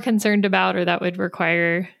more concerned about or that would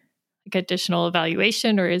require additional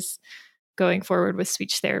evaluation, or is going forward with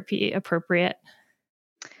speech therapy appropriate?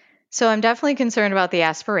 So I'm definitely concerned about the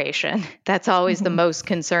aspiration. That's always the most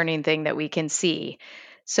concerning thing that we can see.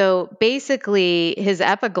 So basically, his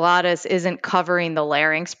epiglottis isn't covering the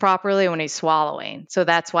larynx properly when he's swallowing. So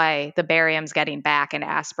that's why the barium's getting back and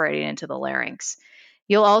aspirating into the larynx.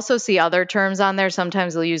 You'll also see other terms on there.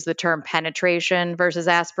 Sometimes they'll use the term penetration versus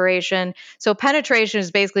aspiration. So penetration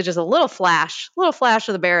is basically just a little flash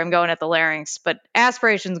of the barium going at the larynx, but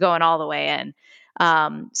aspiration's going all the way in.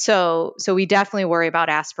 So we definitely worry about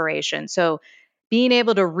aspiration. So being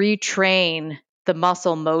able to retrain the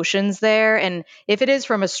muscle motions there, and if it is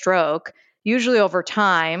from a stroke, usually over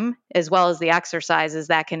time, as well as the exercises,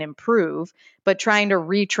 that can improve, but trying to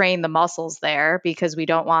retrain the muscles there because we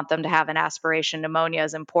don't want them to have an aspiration pneumonia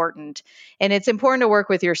is important. And it's important to work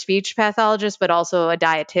with your speech pathologist, but also a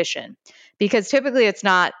dietitian, because typically it's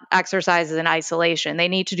not exercises in isolation. They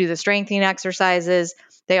need to do the strengthening exercises.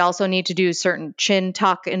 They also need to do certain chin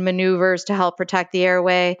tuck and maneuvers to help protect the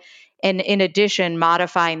airway. And in addition,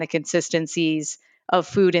 modifying the consistencies of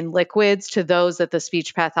food and liquids to those that the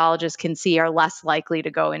speech pathologist can see are less likely to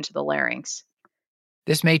go into the larynx.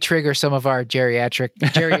 This may trigger some of our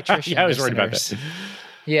geriatrician Yeah, I was worried about listeners.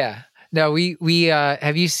 that. Yeah. No, we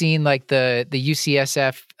have you seen like the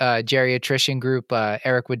UCSF geriatrician group,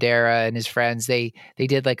 Eric Wadera and his friends, they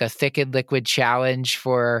did like a thickened liquid challenge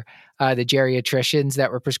for the geriatricians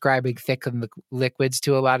that were prescribing thickened liquids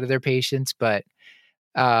to a lot of their patients. But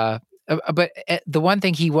the one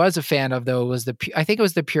thing he was a fan of though was I think it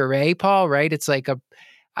was the puree, Paul, right? It's like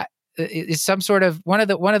it's some sort of one of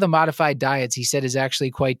the modified diets he said is actually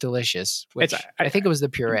quite delicious, which I think it was the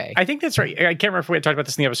puree. I think that's right. I can't remember if we had talked about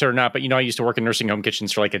this in the episode or not, but I used to work in nursing home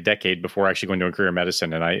kitchens for like a decade before actually going to a career in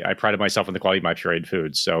medicine. And I prided myself on the quality of my pureed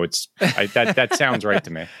food. So that sounds right to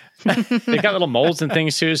me. They've got little molds and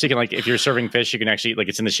things too. So you can like, if you're serving fish, you can actually like,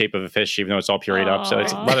 it's in the shape of a fish, even though it's all pureed up. So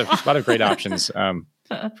it's a lot of great options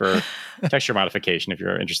for texture modification if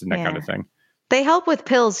you're interested in that kind of thing. They help with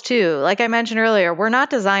pills too. Like I mentioned earlier, we're not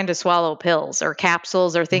designed to swallow pills or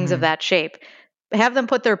capsules or things of that shape. Have them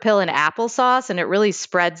put their pill in applesauce and it really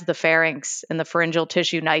spreads the pharynx and the pharyngeal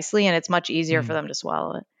tissue nicely, and it's much easier for them to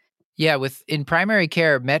swallow it. Yeah, in primary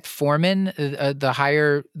care, metformin, the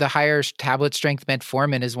higher tablet strength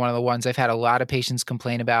metformin is one of the ones I've had a lot of patients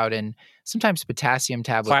complain about, and sometimes potassium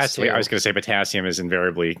tablets too. I was going to say potassium is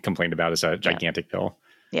invariably complained about as a gigantic pill.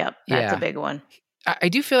 Yep, that's a big one. I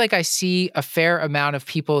do feel like I see a fair amount of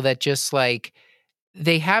people that just like,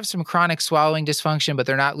 they have some chronic swallowing dysfunction, but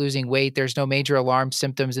they're not losing weight. There's no major alarm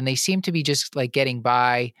symptoms, and they seem to be just like getting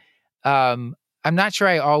by. I'm not sure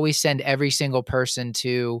I always send every single person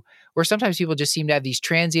to, or sometimes people just seem to have these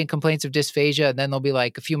transient complaints of dysphagia, and then they'll be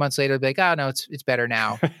like, a few months later, they'll be like, oh no, it's better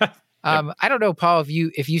now. I don't know, Paul,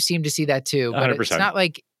 if you seem to see that too, but 100%. It's not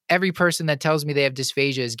like every person that tells me they have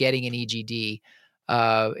dysphagia is getting an EGD.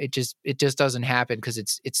 It just doesn't happen because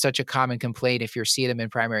it's such a common complaint if you're seeing them in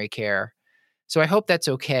primary care. So I hope that's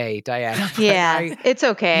okay, Diana. Yeah, it's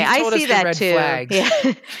okay. I see that too.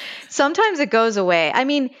 Yeah. Sometimes it goes away. I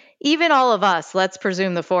mean, even all of us, let's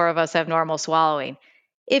presume the four of us have normal swallowing.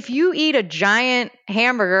 If you eat a giant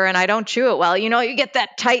hamburger and I don't chew it well, you get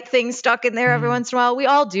that tight thing stuck in there every once in a while. We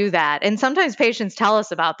all do that. And sometimes patients tell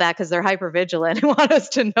us about that because they're hypervigilant and want us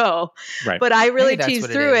to know. Right. But I really tease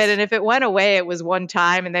through it. And if it went away, it was one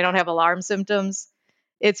time and they don't have alarm symptoms,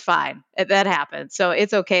 it's fine. That happens. So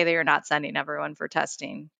it's okay that you're not sending everyone for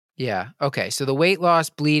testing. Yeah. Okay. So the weight loss,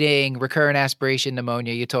 bleeding, recurrent aspiration,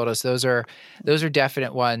 pneumonia, you told us those are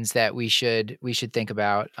definite ones that we should think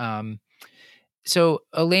about. So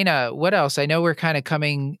Elena, what else? I know we're kind of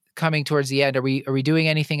coming towards the end. Are we doing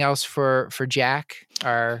anything else for Jack,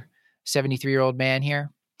 our 73-year-old man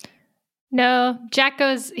here? No, Jack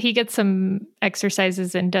he gets some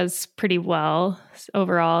exercises and does pretty well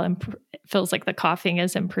overall, and feels like the coughing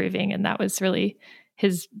is improving. And that was really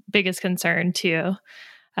his biggest concern too.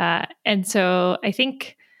 And so I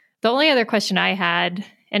think the only other question I had,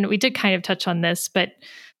 and we did kind of touch on this, but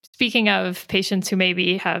speaking of patients who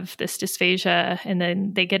maybe have this dysphagia and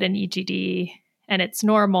then they get an EGD and it's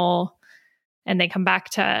normal and they come back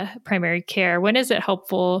to primary care, when is it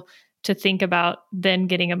helpful to think about then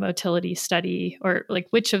getting a motility study, or like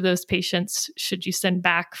which of those patients should you send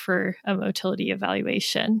back for a motility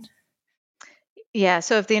evaluation? Yeah,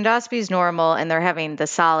 so if the endoscopy is normal and they're having the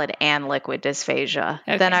solid and liquid dysphagia,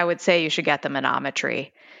 then I would say you should get the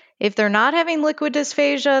manometry. If they're not having liquid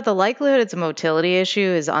dysphagia, the likelihood it's a motility issue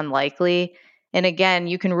is unlikely. And again,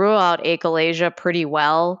 you can rule out achalasia pretty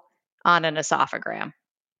well on an esophagram.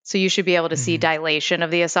 So you should be able to see dilation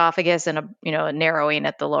of the esophagus and a narrowing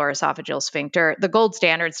at the lower esophageal sphincter. The gold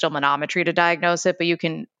standard is still manometry to diagnose it, but you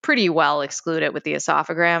can pretty well exclude it with the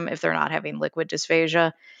esophagram if they're not having liquid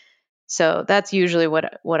dysphagia. So that's usually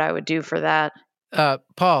what I would do for that.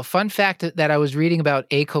 Paul, fun fact that I was reading about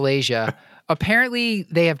achalasia. Apparently,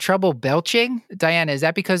 they have trouble belching. Diana, is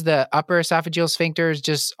that because the upper esophageal sphincter is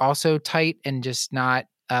just also tight and just not,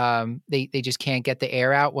 they just can't get the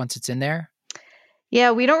air out once it's in there?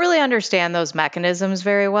 Yeah, we don't really understand those mechanisms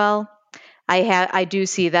very well. I do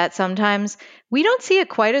see that sometimes. We don't see it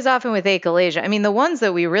quite as often with achalasia. I mean, the ones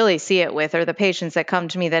that we really see it with are the patients that come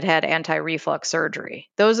to me that had anti-reflux surgery.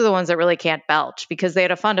 Those are the ones that really can't belch because they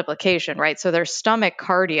had a fundoplication, right? So their stomach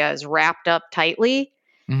cardia is wrapped up tightly.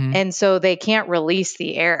 And so they can't release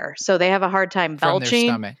the air. So they have a hard time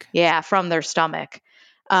belching. From their stomach. Yeah, from their stomach.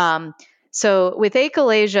 So with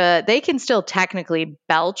achalasia, they can still technically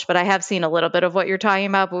belch, but I have seen a little bit of what you're talking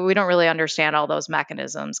about, but we don't really understand all those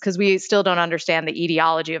mechanisms because we still don't understand the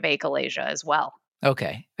etiology of achalasia as well.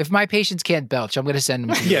 Okay. If my patients can't belch, I'm going to send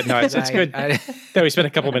them to you. Yeah, no, it's good. We spent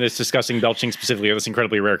a couple of minutes discussing belching specifically, this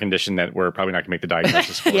incredibly rare condition that we're probably not going to make the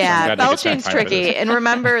diagnosis for. Yeah, belching's tricky. And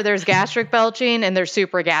remember, there's gastric belching and there's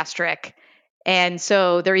supragastric. And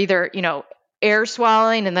so they're either, air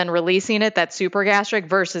swallowing and then releasing it, that's supragastric,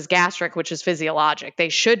 versus gastric, which is physiologic. They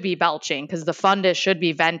should be belching because the fundus should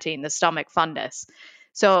be venting, the stomach fundus.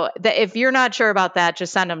 So if you're not sure about that,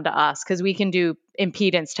 just send them to us because we can do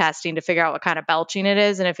impedance testing to figure out what kind of belching it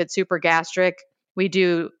is. And if it's supragastric, we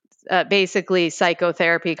do basically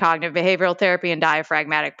psychotherapy, cognitive behavioral therapy, and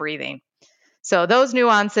diaphragmatic breathing. So those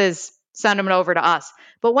nuances, send them over to us.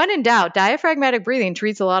 But when in doubt, diaphragmatic breathing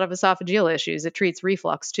treats a lot of esophageal issues. It treats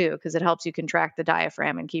reflux too, because it helps you contract the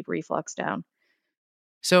diaphragm and keep reflux down.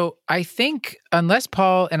 So I think unless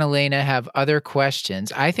Paul and Elena have other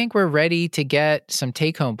questions, I think we're ready to get some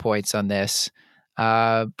take-home points on this.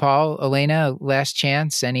 Paul, Elena, last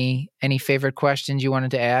chance. Any favorite questions you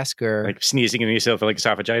wanted to ask, or like sneezing in eosinophilic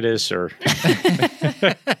esophagitis, or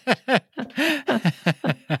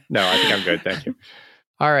no? I think I'm good. Thank you.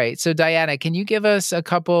 All right. So Diana, can you give us a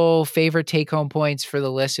couple favorite take-home points for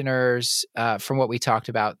the listeners from what we talked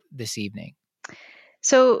about this evening?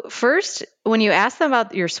 So first, when you ask them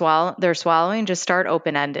about their swallowing, just start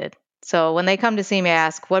open-ended. So when they come to see me, I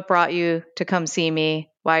ask, what brought you to come see me?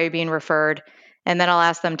 Why are you being referred? And then I'll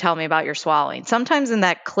ask them, tell me about your swallowing. Sometimes in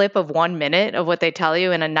that clip of 1 minute of what they tell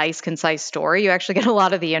you in a nice, concise story, you actually get a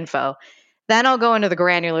lot of the info. Then I'll go into the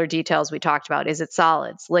granular details we talked about. Is it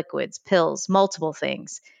solids, liquids, pills, multiple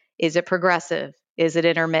things? Is it progressive? Is it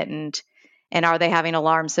intermittent? And are they having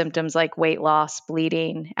alarm symptoms like weight loss,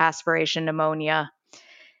 bleeding, aspiration, pneumonia?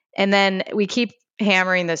 And then we keep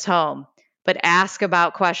hammering this home, but ask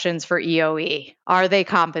about questions for EOE. Are they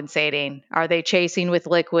compensating? Are they chasing with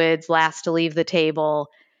liquids, last to leave the table?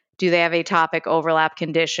 Do they have atopic overlap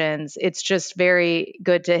conditions? It's just very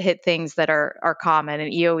good to hit things that are common,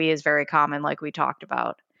 and EOE is very common, like we talked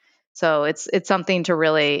about. So it's something to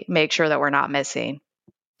really make sure that we're not missing.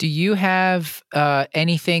 Do you have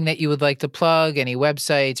anything that you would like to plug? Any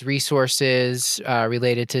websites, resources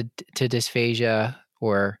related to dysphagia,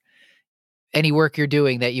 or any work you're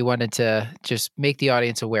doing that you wanted to just make the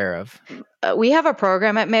audience aware of? We have a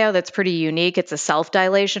program at Mayo that's pretty unique. It's a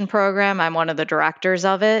self-dilation program. I'm one of the directors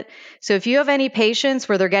of it. So if you have any patients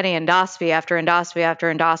where they're getting endoscopy after endoscopy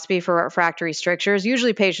after endoscopy for refractory strictures,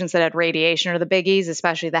 usually patients that had radiation are the biggies,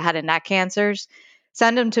 especially the head and neck cancers,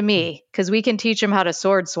 send them to me because we can teach them how to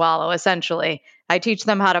sword swallow, essentially. I teach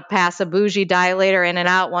them how to pass a bougie dilator in and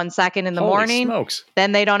out 1 second in the morning. Smokes.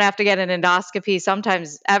 Then they don't have to get an endoscopy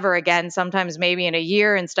sometimes ever again, sometimes maybe in a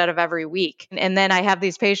year instead of every week. And then I have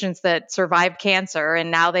these patients that survived cancer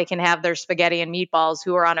and now they can have their spaghetti and meatballs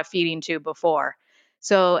who were on a feeding tube before.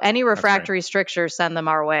 So any refractory strictures, send them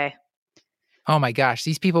our way. Oh my gosh,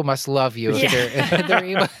 these people must love you. If they're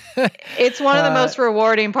able. It's one of the most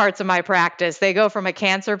rewarding parts of my practice. They go from a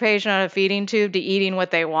cancer patient on a feeding tube to eating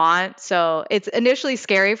what they want. So it's initially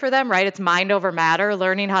scary for them, right? It's mind over matter,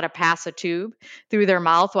 learning how to pass a tube through their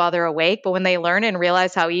mouth while they're awake. But when they learn it and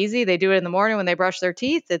realize how easy, they do it in the morning when they brush their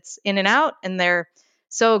teeth. It's in and out, and they're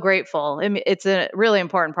so grateful. It's a really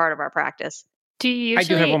important part of our practice. Do you usually...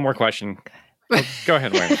 I do have one more question. Oh, go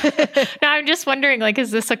ahead, Wayne. No, I'm just wondering,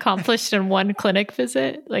 is this accomplished in one clinic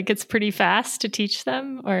visit? It's pretty fast to teach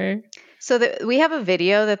them, or? So we have a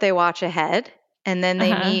video that they watch ahead, and then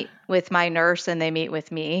they meet with my nurse and they meet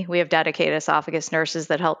with me. We have dedicated esophagus nurses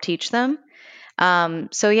that help teach them. And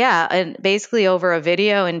basically over a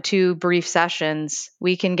video and 2 brief sessions,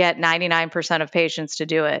 we can get 99% of patients to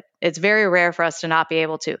do it. It's very rare for us to not be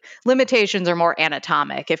able to. Limitations are more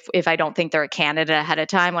anatomic if I don't think they're a candidate ahead of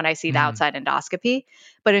time when I see the outside endoscopy.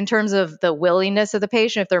 But in terms of the willingness of the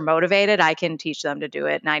patient, if they're motivated, I can teach them to do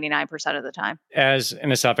it 99% of the time. As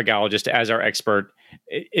an esophagologist, as our expert,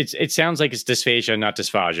 it sounds like it's dysphagia, not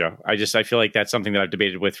dysphagia. I feel like that's something that I've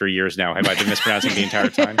debated with for years now. Have I been mispronouncing the entire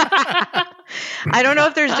time? I don't know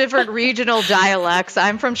if there's different regional dialects.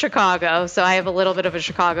 I'm from Chicago, so I have a little bit of a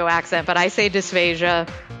Chicago accent, but I say dysphagia.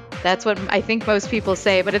 That's what I think most people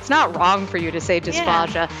say, but it's not wrong for you to say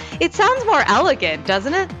dysphagia. Yeah. It sounds more elegant,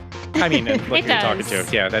 doesn't it? I mean, look who you're talking to.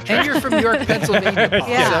 Yeah, that's right. And you're from York, Pennsylvania, Paul.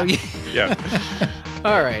 Yeah. Yeah.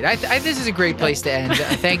 All right. This is a great place to end.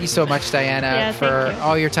 Thank you so much, Diana, for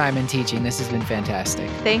all your time and teaching. This has been fantastic.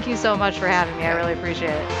 Thank you so much for having me. I really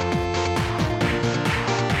appreciate it.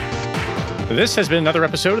 This has been another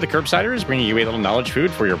episode of the Curbsiders, bringing you a little knowledge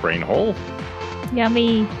food for your brain hole.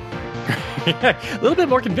 Yummy. A little bit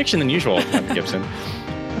more conviction than usual, Gibson.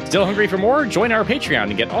 Still hungry for more? Join our Patreon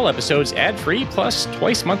and get all episodes ad-free, plus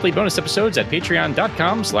twice monthly bonus episodes at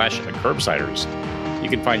patreon.com/curbsiders. You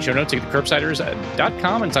can find show notes at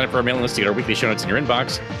curbsiders.com and sign up for our mailing list to get our weekly show notes in your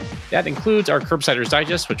inbox. That includes our Curbsiders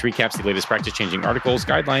Digest, which recaps the latest practice-changing articles,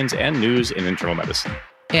 guidelines, and news in internal medicine.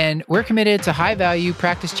 And we're committed to high-value,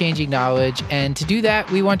 practice-changing knowledge. And to do that,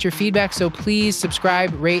 we want your feedback. So please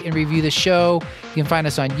subscribe, rate, and review the show. You can find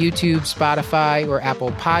us on YouTube, Spotify, or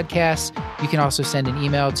Apple Podcasts. You can also send an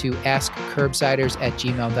email to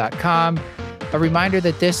askcurbsiders@gmail.com. A reminder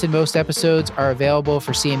that this and most episodes are available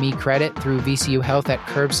for CME credit through VCU Health at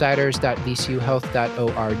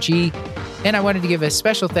curbsiders.vcuhealth.org. And I wanted to give a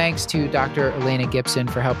special thanks to Dr. Elena Gibson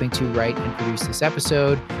for helping to write and produce this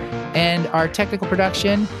episode. And our technical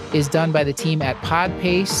production is done by the team at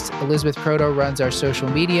PodPaste. Elizabeth Proto runs our social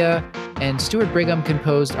media, and Stuart Brigham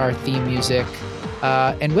composed our theme music.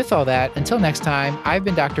 And with all that, until next time, I've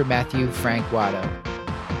been Dr. Matthew Frank Watto.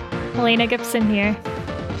 Elena Gibson here.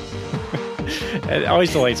 It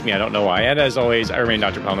always delights me. I don't know why. And as always, I remain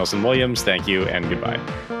Dr. Paul Nelson Williams. Thank you and goodbye.